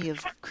army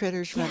of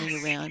critters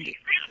running around.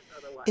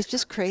 It's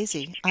just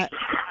crazy.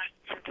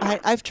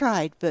 I've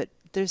tried, but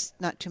there's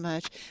not too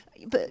much.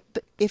 But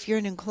if you're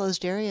in an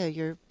enclosed area,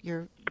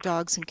 your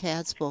dogs and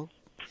cats will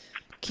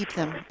keep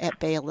them at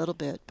bay a little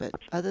bit. But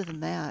other than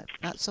that,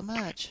 not so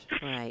much.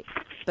 Right.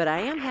 But I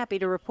am happy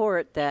to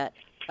report that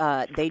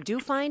they do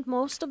find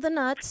most of the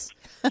nuts.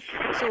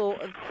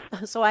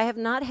 So I have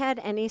not had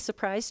any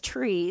surprise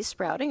trees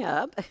sprouting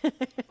up.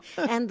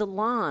 And the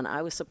lawn,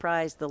 I was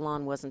surprised the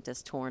lawn wasn't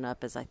as torn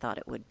up as I thought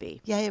it would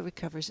be. Yeah, it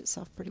recovers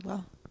itself pretty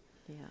well.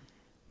 Yeah.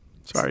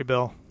 Sorry,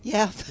 Bill.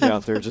 Yeah. Yeah,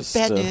 they're just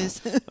bad news.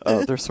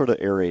 they're sort of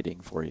aerating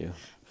for you.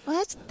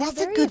 Well, that's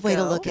There a you good way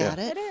to go. look at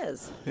it. It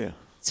is. Yeah,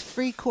 It's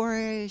free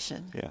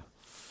aeration. yeah.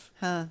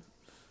 Huh.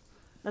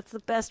 That's the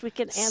best we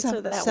can answer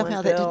that somehow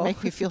one, that Bill. didn't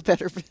make me feel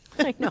better.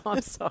 I know,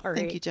 I'm sorry.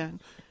 Thank you, John.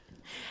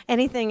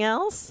 Anything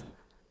else?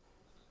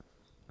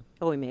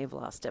 Oh, we may have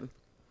lost him.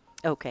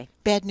 Okay.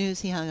 Bad news,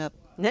 he hung up.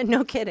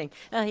 No kidding.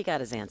 He got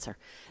his answer.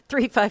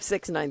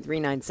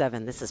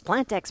 356-9397. This is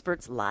Plant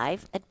Experts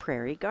live at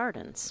Prairie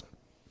Gardens.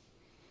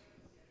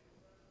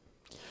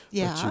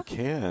 Yeah, But you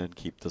can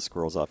keep the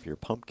squirrels off your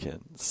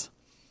pumpkins.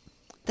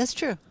 that's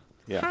true.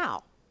 Yeah.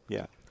 How?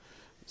 Yeah.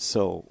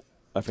 So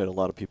I've had a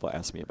lot of people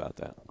ask me about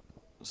that.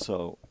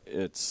 So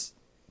it's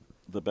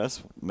the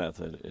best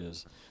method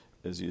is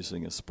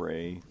using a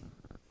spray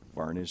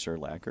varnish or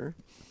lacquer.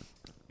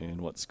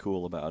 And what's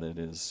cool about it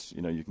is,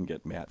 you can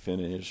get matte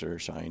finish or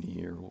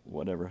shiny or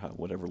whatever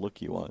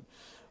look you want.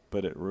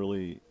 But it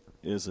really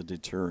is a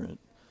deterrent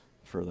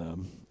for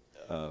them.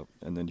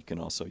 And then you can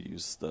also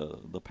use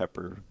the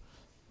pepper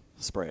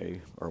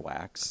spray or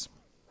wax.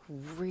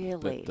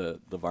 Really? But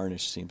the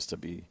varnish seems to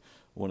be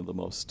one of the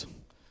most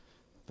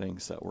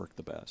things that work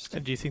the best.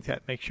 And do you think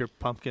that makes your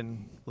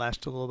pumpkin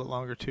last a little bit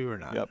longer too, or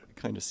not? Yep, it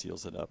kind of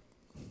seals it up.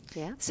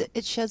 Yeah. So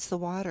it sheds the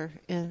water,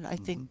 and I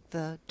think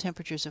the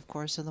temperatures, of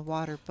course, and the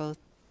water both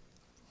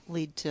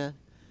lead to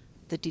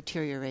the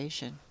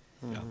deterioration.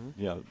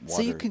 Yeah.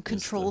 So you water can is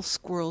control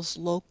squirrels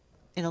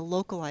in a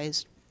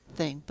localized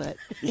thing, but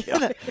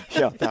yeah,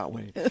 that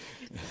way.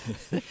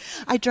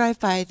 I drive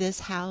by this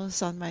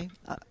house on my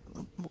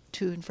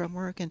to and from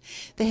work, and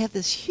they have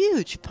this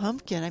huge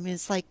pumpkin. I mean,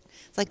 it's like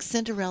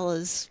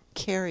Cinderella's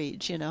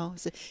carriage,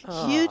 It's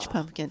a huge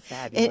pumpkin,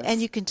 fabulous.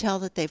 and you can tell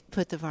that they've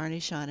put the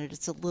varnish on it.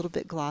 It's a little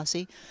bit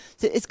glossy,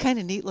 so it's kind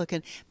of neat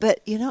looking. But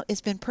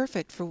it's been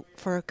perfect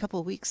for a couple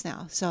of weeks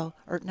now. So,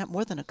 or not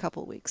more than a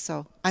couple of weeks.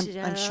 So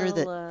I'm sure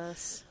that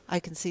Jealous. I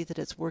can see that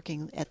it's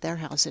working at their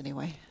house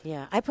anyway.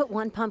 Yeah, I put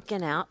one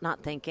pumpkin out,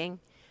 not thinking,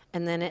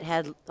 and then it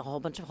had a whole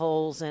bunch of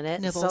holes in it.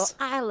 Nibbles. So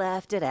I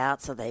left it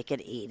out so they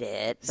could eat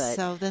it. But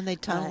So then they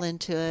tunnel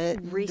into it.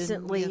 and then-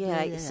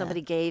 recently,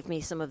 somebody gave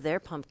me some of their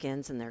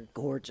pumpkins, and they're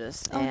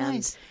gorgeous. Oh,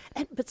 nice.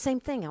 But same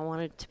thing, I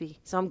wanted it to be.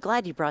 So I'm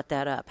glad you brought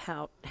that up.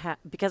 How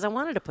because I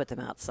wanted to put them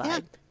outside. Yeah.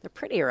 They're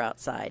prettier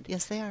outside.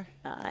 Yes, they are.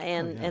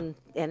 And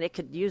it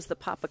could use the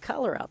pop of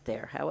color out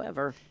there.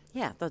 However,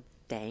 yeah, the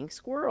dang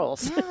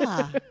squirrels.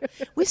 Yeah,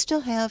 we still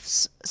have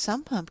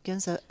some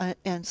pumpkins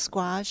and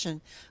squash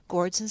and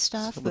gourds and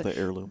stuff. Some of but the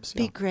heirlooms,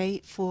 be yeah.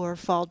 great for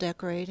fall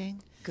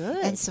decorating.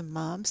 Good. And some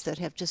mums that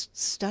have just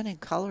stunning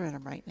color in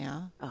them right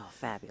now. Oh,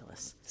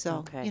 fabulous. So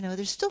okay.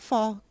 there's still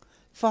fall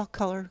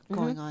color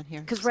going on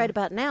here. Because so. right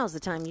about now is the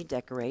time you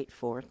decorate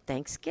for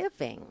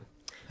Thanksgiving.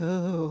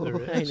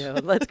 Oh, I know.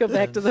 Let's go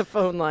back to the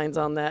phone lines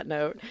on that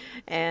note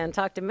and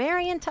talk to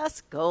Mary in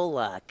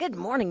Tuscola. Good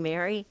morning,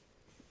 Mary.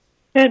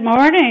 Good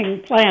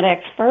morning, plant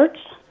experts.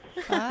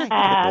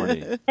 hi. Good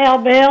morning. Tell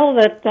Bill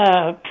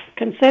that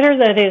consider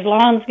that his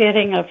lawn's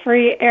getting a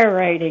free air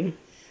rating.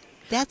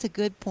 That's a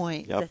good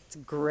point. Yep. That's a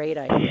great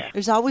idea.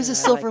 There's always a I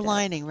silver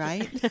like that. lining,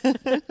 right?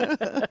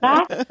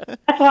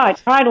 That's what I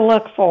try to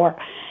look for.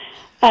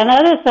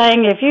 Another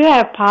thing, if you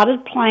have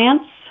potted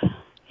plants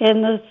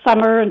in the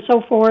summer and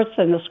so forth,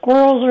 and the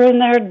squirrels are in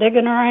there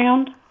digging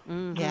around,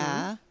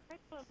 Yeah.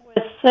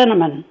 with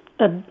cinnamon,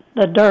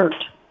 the dirt.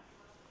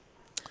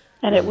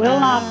 And it will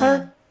not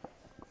hurt.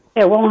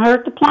 It won't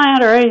hurt the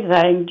plant or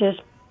anything.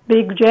 Just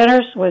be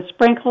generous with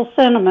sprinkle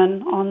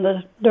cinnamon on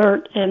the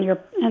dirt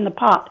in the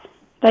pot.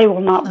 They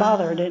will not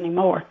bother it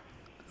anymore.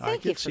 I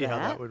Thank you could for see how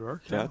that. that would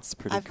work. That's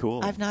pretty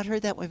cool. I've not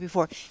heard that one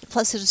before.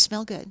 Plus, it'll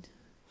smell good.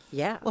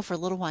 Yeah. Well, for a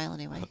little while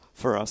anyway.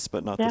 For us,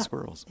 but not Yeah. the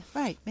squirrels.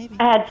 Right, maybe.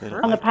 I had They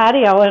don't on the like it.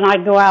 patio, and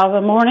I'd go out in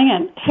the morning,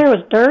 and here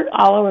was dirt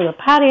all over the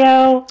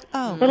patio,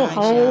 Oh, little gosh,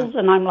 holes,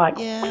 and I'm like,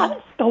 Yeah. what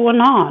is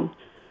going on?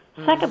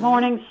 Second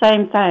morning,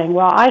 same thing.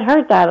 Well, I'd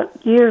heard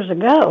that years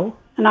ago,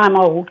 and I'm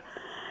old.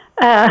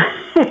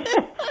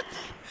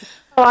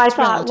 So I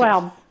thought, relative.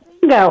 well,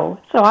 go.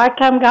 So I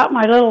got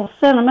my little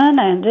cinnamon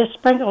and just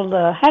sprinkled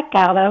the heck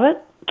out of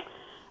it,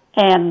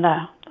 and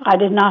I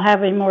did not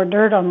have any more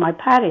dirt on my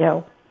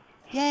patio.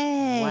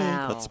 Yay.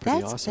 Wow. That's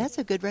pretty awesome. That's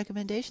a good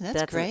recommendation.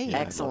 That's great. An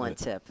excellent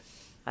tip.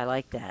 I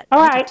like that.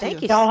 All right,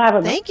 Thank you. y'all have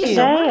a Thank good you day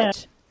so and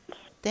much.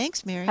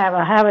 Thanks, Mary. have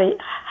a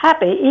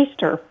happy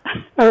Easter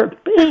or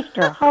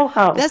Easter. Ho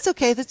ho. That's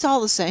okay. That's all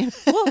the same.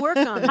 We'll work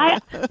on I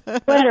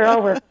that. winter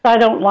over 'cause I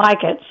don't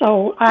like it,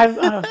 so I.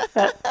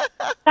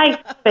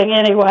 Thanksgiving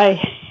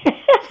anyway.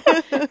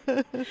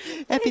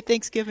 Happy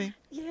Thanksgiving.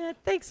 Yeah,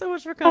 thanks so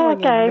much for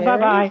calling in, Okay, Mary.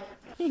 bye-bye.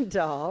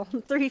 Doll,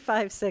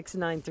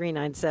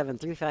 356-9397,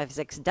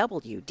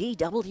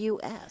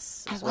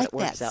 356-WDWS. I is what like it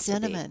works that out to be.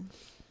 cinnamon.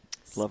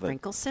 Love it.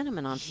 Sprinkle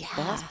cinnamon on the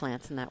house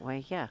plants in that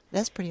way, yeah.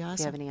 That's pretty If you have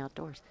awesome. any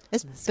outdoors.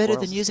 It's And the better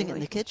squirrels than using it in stay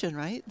the away. kitchen,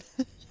 right?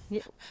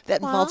 Yeah.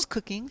 That Well, involves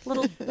cooking. A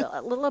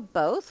little of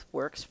both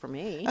works for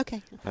me.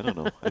 Okay. I don't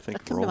know. I think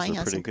Come to rolls my are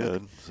house pretty and cook.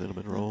 good.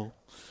 Cinnamon roll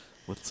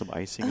with some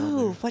icing on Oh,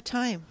 there. what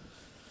time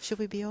should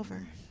we be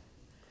over?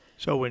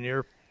 So when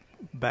you're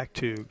back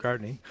to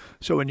gardening,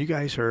 so when you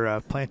guys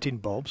are planting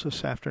bulbs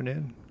this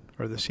afternoon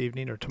or this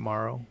evening or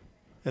tomorrow,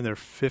 and they're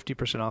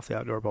 50% off the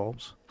outdoor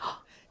bulbs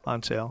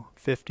on sale,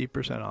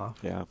 50% off.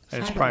 Yeah.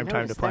 And it's I prime didn't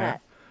time to notice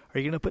plant. that. Are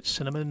you going to put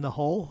cinnamon in the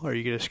hole, or are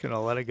you just going to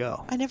let it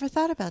go? I never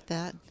thought about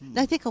that.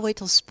 I think I'll wait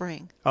till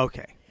spring.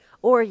 Okay.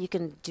 Or you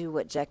can do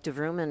what Jack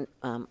DeVruman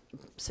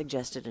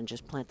suggested and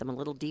just plant them a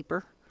little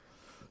deeper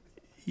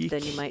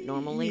than you might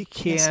normally. You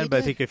can, Yes, he but I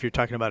did. think if you're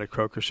talking about a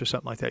crocus or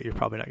something like that, you're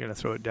probably not going to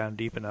throw it down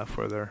deep enough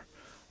where they're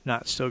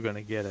not still going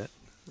to get it.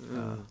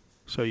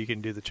 So you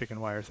can do the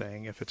chicken wire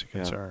thing if it's a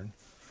concern.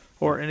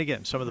 Or, and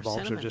again, some of the Or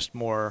bulbs cinnamon. are just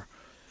more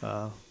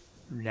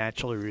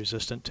naturally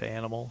resistant to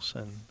animals,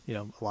 and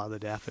a lot of the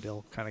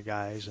daffodil kind of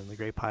guys and the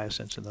grape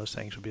hyacinths and those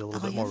things would be a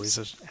little bit more Alliums?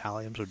 resistant.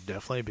 Alliums would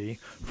definitely be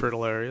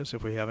fertile areas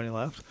if we have any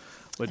left.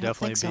 Would I don't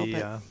think definitely so,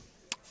 be but-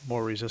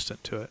 more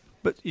resistant to it.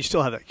 But you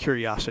still have that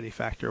curiosity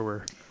factor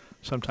where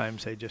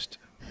sometimes they just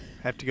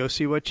have to go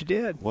see what you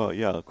did. Well,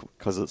 yeah,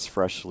 because it's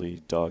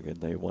freshly dug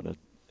and they want to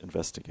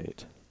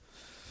investigate.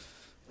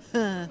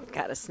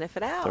 Got to sniff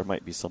it out. There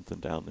might be something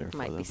down there for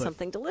Might them. be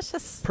something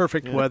delicious.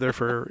 Perfect Yeah. weather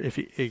for if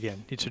you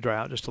again needs to dry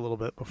out just a little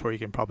bit before you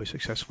can probably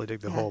successfully dig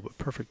the Yeah. hole. But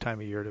perfect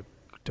time of year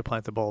to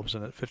plant the bulbs,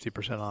 and at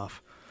 50%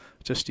 off,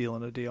 it's a steal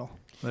and a deal.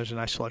 There's a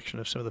nice selection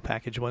of some of the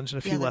packaged ones and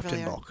a few Yeah, there left in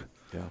really are. bulk.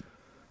 Yeah.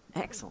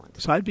 Excellent.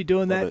 So I'd be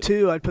doing Love that it.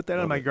 too. I'd put that on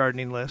Love my it.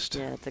 gardening list.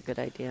 Yeah, it's a good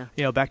idea.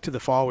 Back to the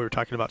fall, we were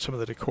talking about some of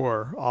the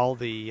decor. All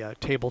the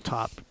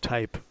tabletop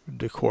type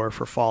decor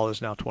for fall is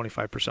now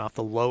 25% off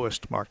the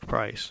lowest marked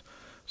price.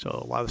 So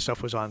a lot of the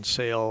stuff was on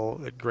sale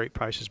at great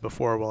prices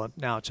before. Well,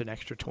 now it's an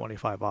extra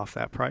 25 off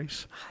that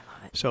price. I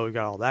love it. So we've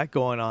got all that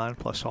going on,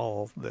 plus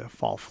all the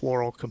fall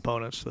floral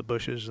components, the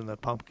bushes and the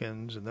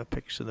pumpkins and the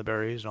picks and the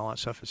berries and all that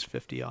stuff is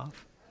 50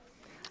 off.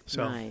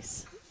 So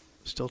Nice.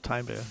 still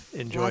time to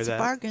enjoy Lots that. of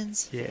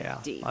bargains. Yeah,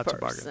 50%. lots of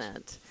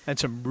bargains. And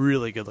some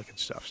really good looking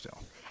stuff still.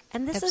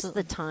 And this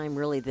Absolutely. is the time,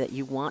 really, that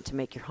you want to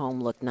make your home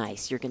look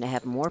nice. You're going to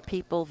have more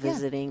people Yeah.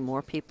 visiting,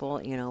 more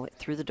people,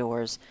 through the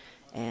doors,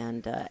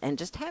 and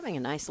just having a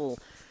nice little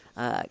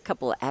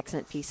couple of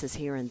accent pieces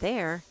here and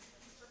there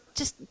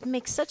just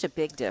makes such a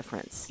big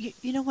difference.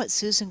 You know what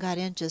Susan got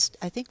in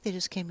I think they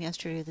just came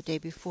yesterday or the day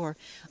before,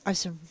 are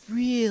some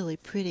really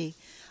pretty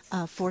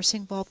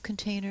forcing bulb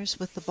containers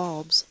with the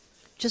bulbs.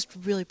 Just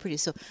really pretty.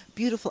 So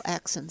beautiful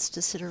accents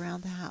to sit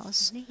around the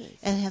house Neat.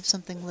 and have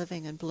something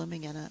living and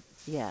blooming in it.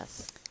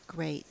 Yes.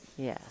 Great.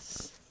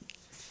 Yes.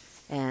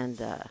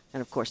 And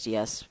of course,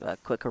 yes, a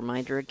quick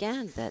reminder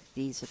again that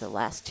these are the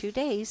last 2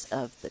 days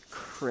of the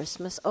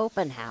Christmas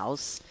open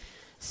house.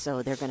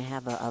 So they're going to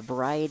have a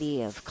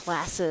variety of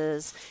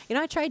classes.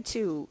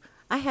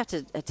 I have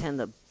to attend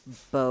the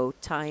bow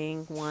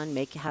tying one,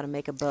 how to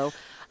make a bow.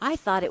 I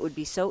thought it would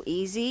be so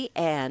easy,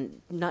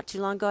 and not too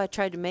long ago I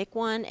tried to make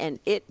one, and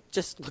it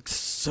just looks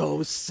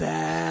so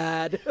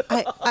sad.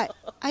 I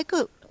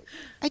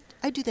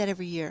do that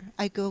every year.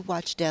 I go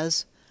watch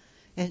Des,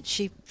 and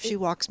she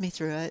walks me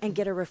through it. And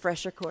get a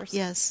refresher course.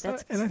 Yes.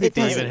 That's And I think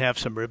they does even it. have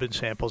some ribbon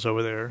samples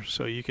over there,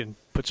 so you can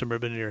put some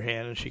ribbon in your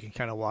hand and she can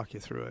kind of walk you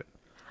through it.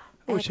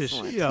 Which is,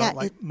 Excellent. Yeah,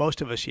 like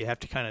most of us, you have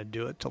to kind of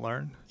do it to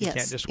learn. You Yes,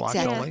 can't just watch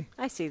exactly. only.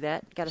 I see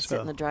that. Got to sit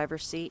in So- the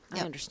driver's seat. I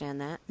Yep. understand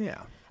that.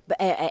 Yeah. But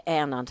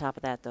and on top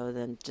of that, though,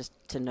 then just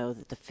to know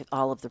that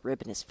all of the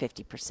ribbon is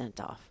 50%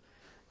 off.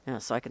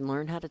 So I can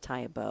learn how to tie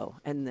a bow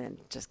and then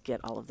just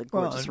get all of the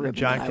Well, gorgeous and ribbon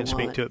John that I can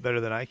speak want. to it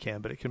better than I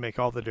can, but it can make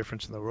all the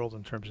difference in the world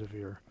in terms of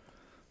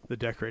the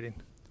decorating.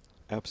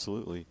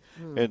 Absolutely.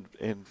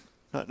 And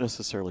not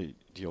necessarily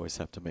do you always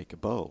have to make a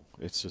bow.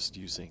 It's just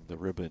using the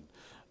ribbon.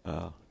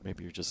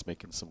 Maybe you're just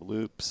making some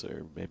loops,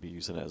 or maybe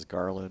using it as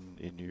garland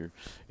in your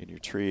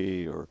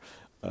tree, or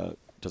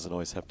doesn't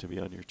always have to be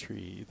on your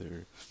tree.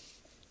 It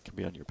can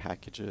be on your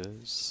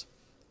packages.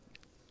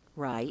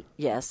 Right.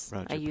 Yes.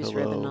 Around I your use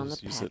ribbon on the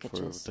pillows, use packages.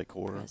 it for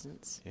decor.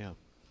 Presents. Yeah.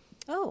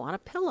 Oh, on a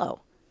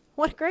pillow.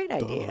 What a great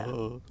idea.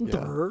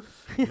 Yeah.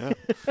 Yeah.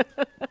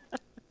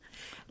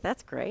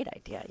 That's a great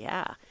idea,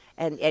 yeah.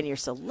 And your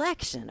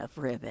selection of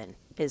ribbon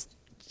is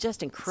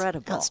just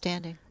incredible.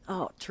 Outstanding.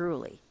 Oh,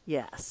 truly,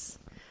 yes.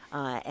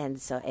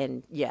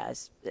 And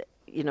yes,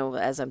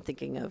 as I'm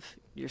thinking of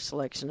your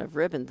selection of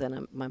ribbon,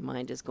 then my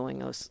mind is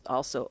going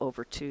also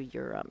over to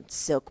your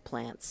silk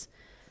plants.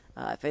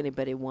 If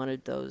anybody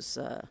wanted those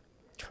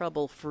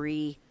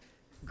trouble-free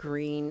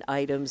green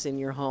items in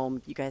your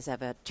home, you guys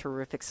have a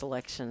terrific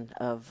selection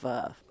of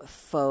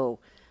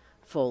faux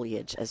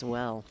foliage as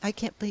well. I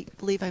can't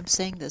believe I'm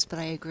saying this, but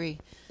I agree.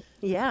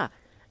 Yeah.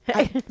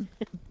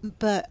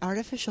 But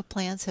artificial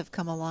plants have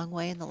come a long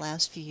way in the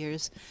last few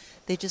years.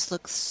 They just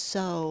look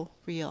so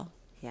real.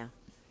 Yeah.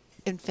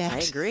 In fact, I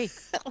agree.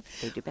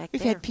 They do back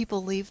we've there. had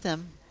people leave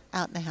them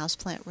out in the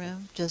houseplant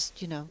room. Just,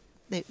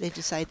 they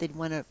decide they'd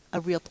want a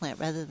real plant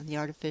rather than the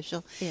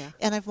artificial. Yeah.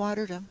 And I've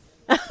watered them.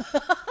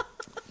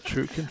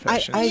 True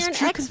confessions. You're an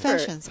true expert.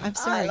 confessions. I'm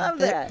sorry. I love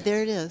that.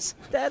 There it is.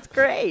 That's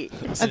great.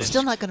 I'm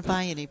still not going to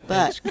buy any,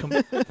 but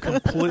It's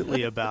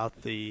completely about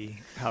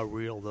how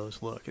real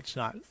those look. It's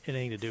not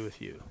anything to do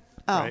with you,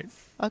 right?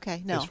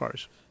 Okay, no. As far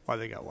as why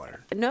they got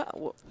watered.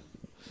 No,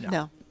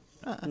 No.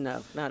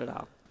 no, not at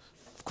all.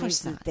 Of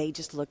course not. They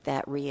just look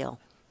that real.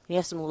 You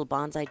have some little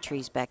bonsai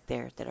trees back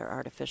there that are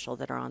artificial,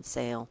 that are on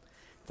sale,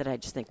 that I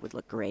just think would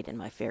look great in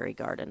my fairy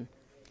garden.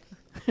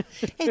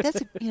 Hey,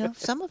 that's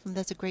some of them.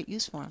 That's a great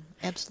use for them.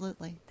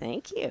 Absolutely.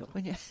 Thank you.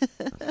 When you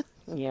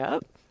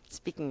Yep.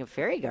 Speaking of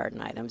fairy garden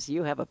items,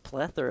 you have a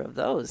plethora of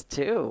those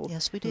too.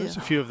 Yes, we do. There's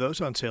a few of those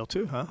on sale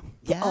too, huh?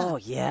 Yeah. Oh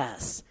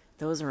yes,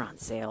 those are on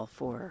sale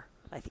for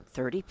I think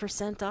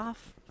 30%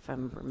 off, if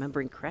I'm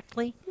remembering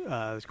correctly.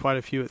 There's quite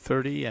a few at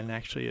 30, and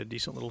actually a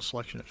decent little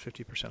selection at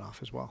 50%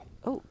 off as well.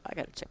 Oh, I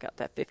got to check out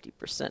that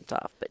 50%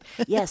 off. But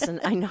yes,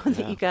 and I know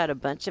that you got a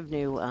bunch of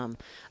new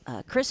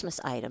Christmas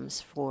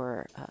items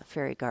for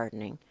fairy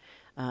gardening.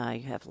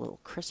 You have little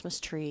Christmas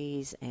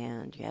trees,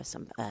 and you have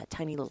some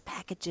tiny little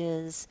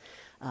packages,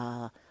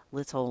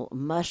 little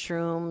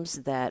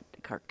mushrooms that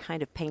are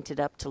kind of painted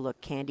up to look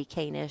candy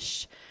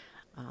cane-ish.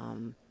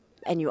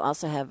 And you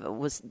also have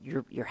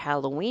your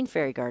Halloween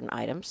fairy garden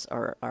items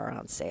are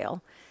on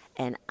sale.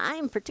 And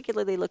I'm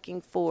particularly looking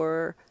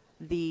for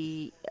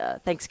the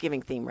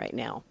Thanksgiving theme right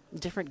now,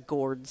 different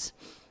gourds.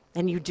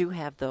 And you do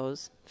have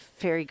those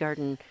fairy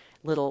garden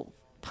little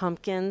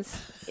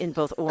pumpkins in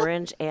both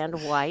orange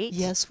and white.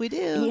 Yes, we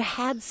do. And you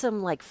had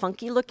some like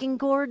funky looking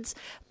gourds,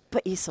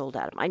 but you sold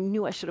out of them. I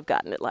knew I should have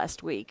gotten it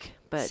last week,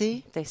 but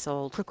See? they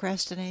sold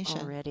Procrastination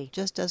already.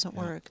 just doesn't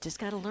work. Just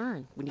got to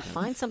learn. When you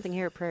find something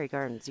here at Prairie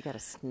Gardens, you got to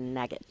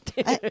snag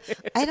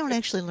it. I don't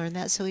actually learn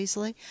that so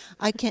easily.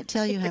 I can't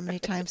tell you how many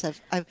times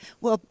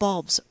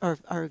bulbs are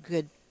a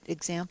good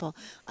example.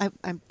 I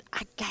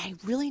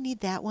really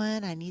need that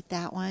one. I need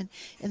that one.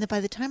 And then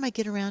by the time I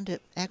get around to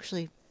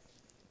actually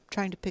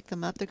trying to pick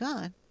them up, they're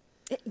gone.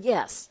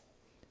 Yes.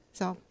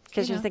 So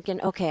Because you're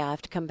thinking, okay, I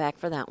have to come back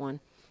for that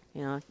one.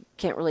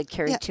 Can't really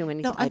carry too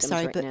many no, I'm items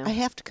sorry, right but now. I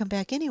have to come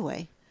back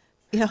anyway.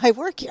 I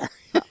work here.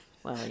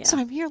 Well, yeah. So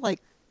I'm here like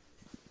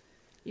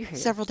You're here.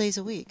 several days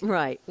a week.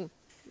 Right.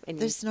 And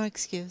There's no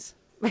excuse.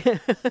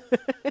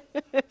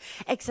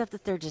 except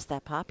that they're just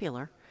that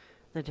popular,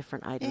 the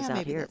different items Yeah, out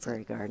maybe here at that's it.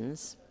 Prairie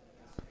Gardens.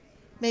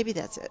 Maybe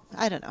that's it.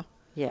 I don't know.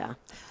 Yeah.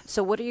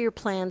 So what are your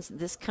plans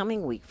this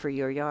coming week for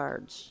your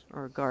yards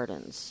or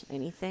gardens?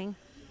 Anything?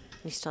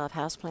 You still have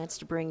houseplants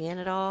to bring in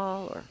at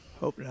all? Or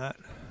Hope not.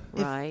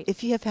 right?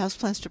 If you have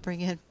houseplants to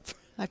bring in,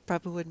 I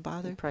probably wouldn't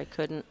bother. You probably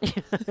couldn't.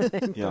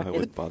 Yeah, I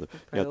wouldn't bother.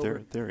 Yeah,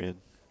 they're in.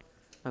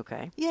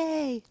 Okay.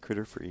 Yay!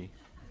 Critter free.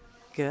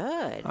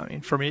 Good. I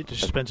mean, for me, it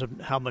just depends on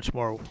how much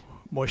more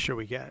moisture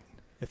we get.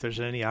 If there's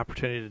any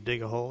opportunity to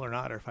dig a hole or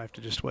not, or if I have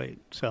to just wait.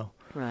 So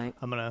Right.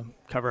 I'm going to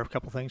cover a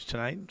couple things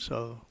tonight,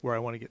 so where I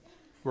want to get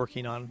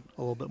working on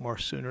a little bit more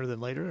sooner than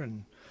later,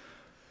 and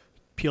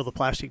peel the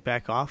plastic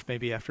back off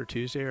maybe after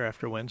Tuesday or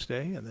after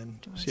Wednesday, and then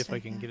see if I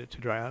can get it to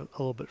dry out a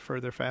little bit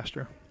further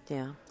faster.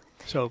 Yeah.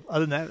 So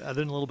other than that, other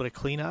than a little bit of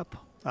cleanup,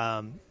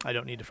 I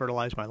don't need to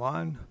fertilize my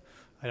lawn.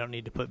 I don't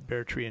need to put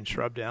bare tree and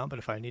shrub down, but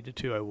if I needed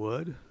to, I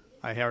would.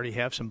 I already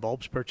have some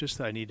bulbs purchased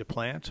that I need to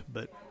plant,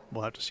 but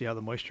we'll have to see how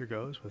the moisture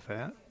goes with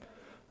that.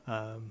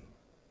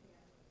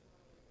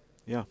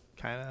 Yeah.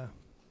 Kind of,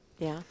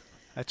 Yeah.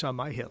 that's on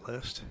my hit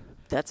list.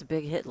 That's a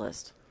big hit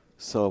list.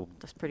 So,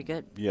 That's pretty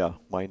good. yeah,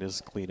 mine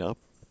is clean up,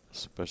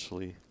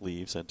 especially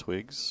leaves and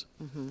twigs.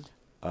 Mm-hmm.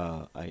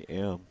 I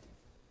am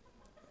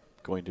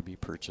going to be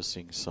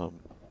purchasing some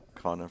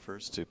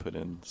conifers to put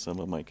in some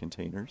of my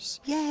containers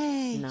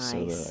Yay! Nice.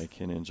 so that I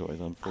can enjoy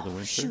them for the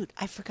winter. Shoot,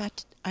 I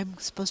forgot. I'm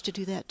supposed to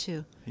do that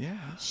too.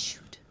 Yeah.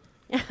 Shoot.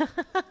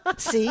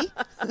 See?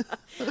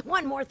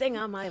 One more thing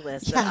on my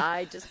list Yeah. that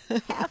I just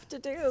have to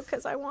do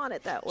because I want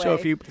it that way. So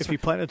if you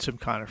planted some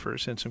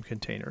conifers in some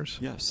containers,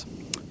 Yes.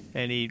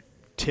 any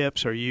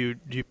tips? Do you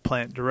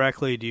plant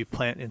directly? Do you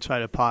plant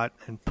inside a pot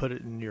and put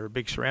it in your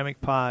big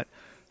ceramic pot?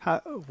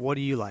 What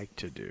do you like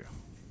to do?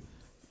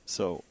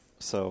 So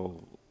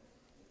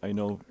I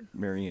know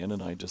Mary Ann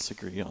and I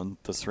disagree on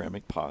the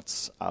ceramic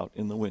pots out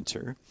in the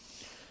winter.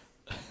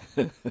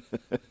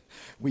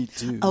 We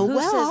do. Oh,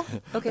 well.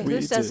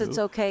 Who says do. it's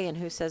okay and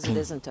who says it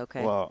isn't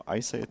okay? Well, I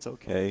say it's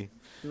okay.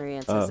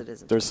 Marianne says it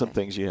isn't. There's okay. some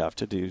things you have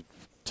to do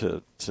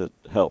to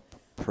help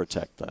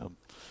protect them.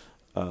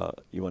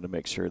 You want to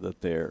make sure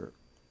that they're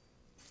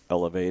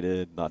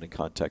elevated, not in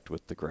contact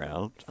with the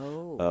ground,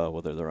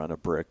 whether they're on a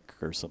brick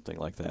or something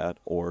like that,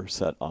 or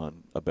set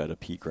on a bed of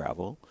pea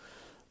gravel.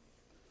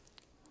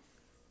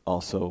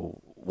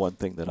 Also, one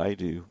thing that I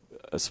do,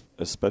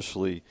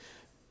 especially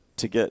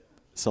to get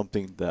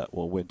something that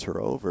will winter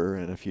over,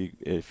 and if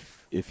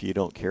you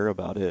don't care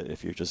about it,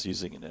 if you're just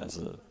using it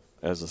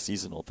as a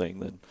seasonal thing,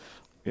 then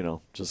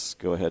just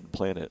go ahead and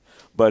plant it.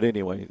 But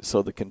anyway,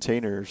 so the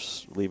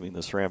containers, leaving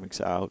the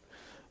ceramics out,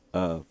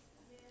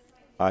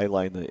 I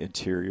line the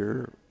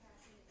interior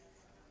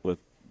with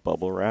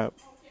bubble wrap.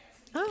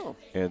 Oh.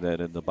 And then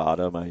in the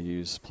bottom, I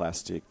use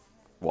plastic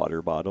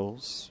water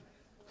bottles.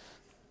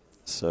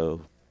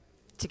 So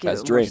to give as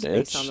it more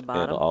drainage, space on the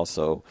bottom. and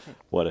also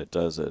what it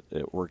does,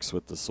 it works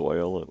with the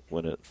soil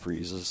when it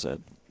freezes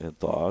and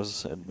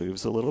thaws and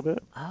moves a little bit.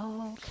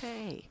 Oh,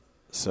 okay.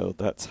 So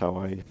that's how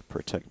I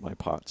protect my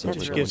pots. That's over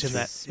Just the gives him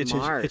winter.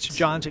 that. It's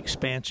John's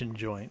expansion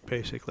joint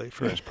basically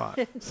for his pot.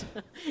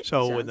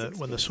 So when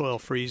the soil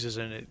freezes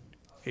and it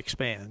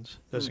expands,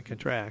 doesn't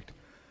contract,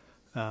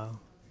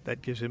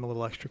 that gives him a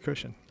little extra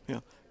cushion. Yeah,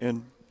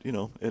 and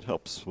it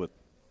helps with.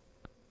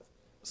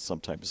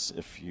 Sometimes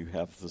if you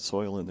have the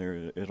soil in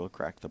there, it'll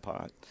crack the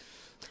pot.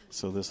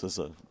 So this is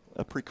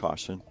a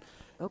precaution.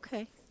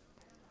 Okay.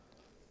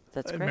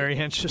 That's great. Mary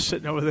Ann's just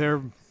sitting over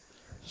there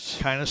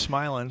kind of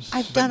smiling.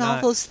 I've done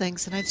all those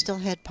things, and I've still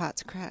had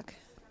pots crack.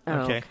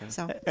 Oh, Okay.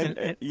 So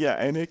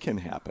And it can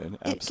happen.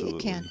 Absolutely.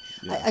 It can.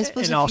 Yeah. I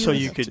suppose And if also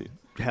you you could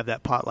have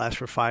that pot last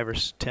for 5 or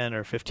 10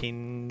 or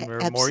 15 or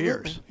more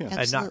years Yeah. and not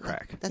Absolutely.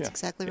 crack. That's Yeah.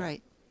 exactly Yeah.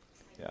 right.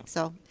 Yeah.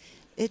 So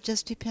it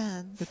just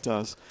depends. It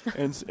does.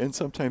 and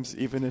sometimes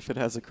even if it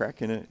has a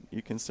crack in it,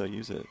 you can still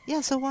use it.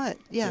 Yeah, so what?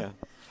 Yeah.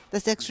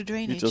 That's extra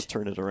drainage. You just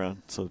turn it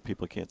around so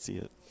people can't see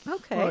it.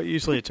 Okay. Well,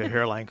 usually it's a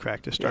hairline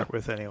crack to start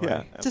with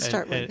anyway. Yeah. To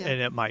start with, and, yeah.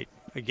 and it might,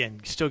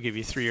 again, still give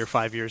you 3 or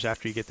 5 years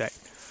after you get that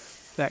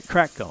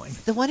crack going.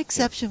 The one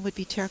exception would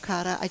be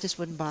terracotta. I just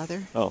wouldn't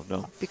bother Oh,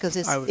 no. because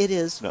it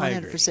is No, I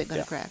 100% going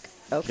Yeah. to crack.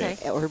 Okay.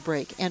 Or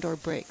break.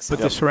 So. But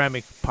the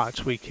ceramic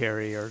pots we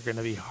carry are going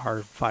to be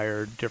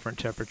hard-fired, different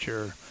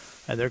temperature,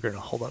 and they're going to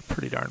hold up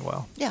pretty darn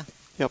well. Yeah.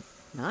 Yep.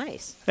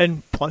 Nice.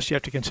 And plus, you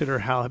have to consider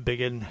how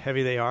big and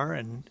heavy they are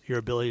and your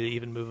ability to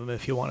even move them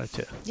if you wanted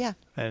to. Yeah.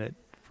 And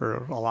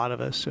for a lot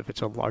of us, if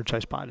it's a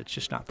large-size pot, it's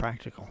just not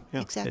practical.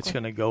 Yeah. Exactly. It's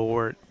going to go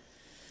where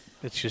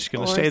it's just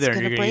going to Or stay it's there,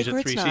 and gonna you're going to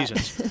use break it or 3 it's not.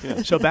 seasons.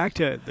 Yeah. So back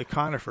to the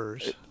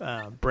conifers,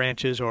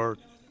 branches or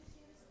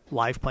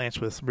live plants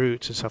with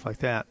roots and stuff like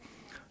that.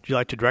 Do you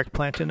like to direct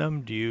plant in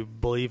them? Do you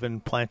believe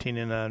in planting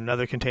in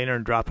another container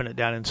and dropping it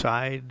down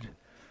inside?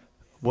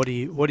 What do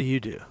you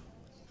do?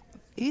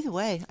 Either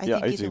way. I Yeah,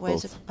 think I either do way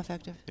is both.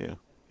 effective.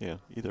 Yeah.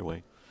 Either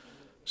way.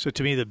 So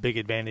to me, the big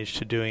advantage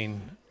to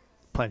doing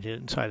planting it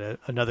inside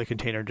another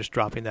container, just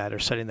dropping that or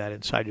setting that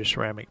inside your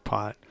ceramic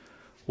pot,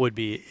 would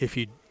be if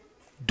you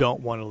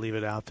don't want to leave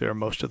it out there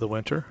most of the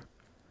winter,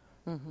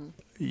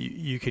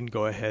 you can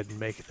go ahead and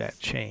make that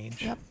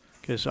change. Yep.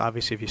 Because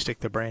obviously, if you stick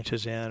the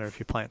branches in, or if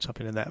you plant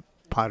something in that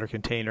pot or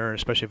container,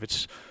 especially if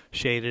it's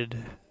shaded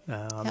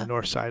on the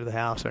north side of the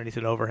house, underneath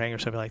an overhang or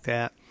something like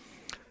that,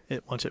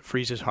 once it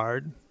freezes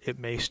hard, it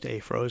may stay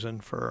frozen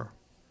for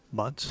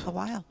months. A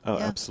while. Oh,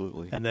 yeah.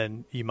 absolutely. And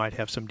then you might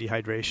have some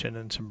dehydration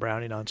and some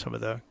browning on some of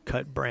the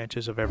cut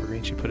branches of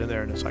evergreens you put in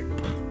there, and it's like,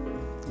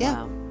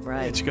 Yeah. Wow.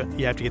 Right. it's good.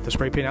 You have to get the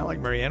spray paint out like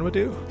Marianne would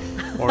do,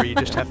 or you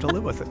just have to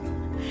live with it.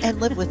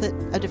 And live with it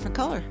a different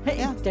color. Hey,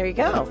 Yeah. there you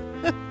go.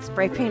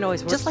 Spray paint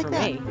always works Just like for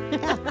that. me.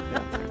 Yeah.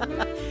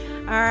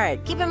 All right.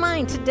 Keep in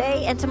mind,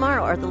 today and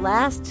tomorrow are the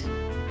last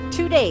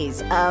 2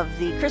 days of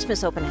the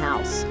Christmas open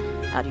house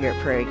out here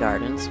at Prairie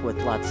Gardens with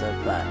lots of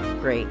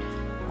great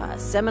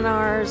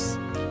seminars.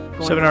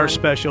 Seminar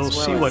specials, as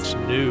well see as- what's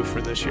new for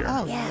this year.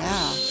 Oh, Yeah.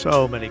 yeah.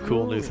 So many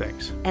cool new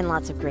things. and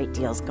lots of great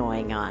deals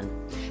going on.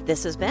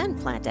 This has been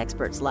Plant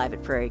Experts Live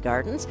at Prairie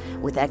Gardens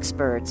with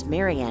experts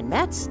Marianne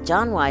Metz,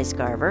 John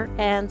Weisgarver,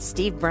 and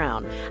Steve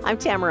Brown. I'm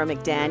Tamera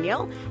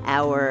McDaniel.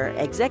 Our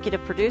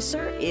executive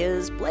producer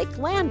is Blake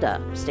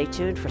Landa. Stay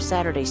tuned for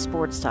Saturday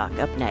Sports Talk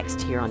up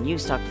next here on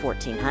News Talk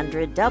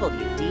 1400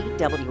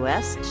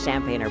 WDWS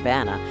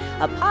Champaign-Urbana.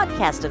 A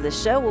podcast of the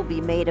show will be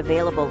made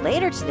available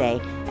later today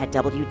at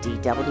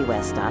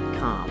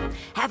WDWS.com.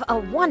 Have a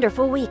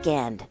wonderful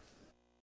weekend.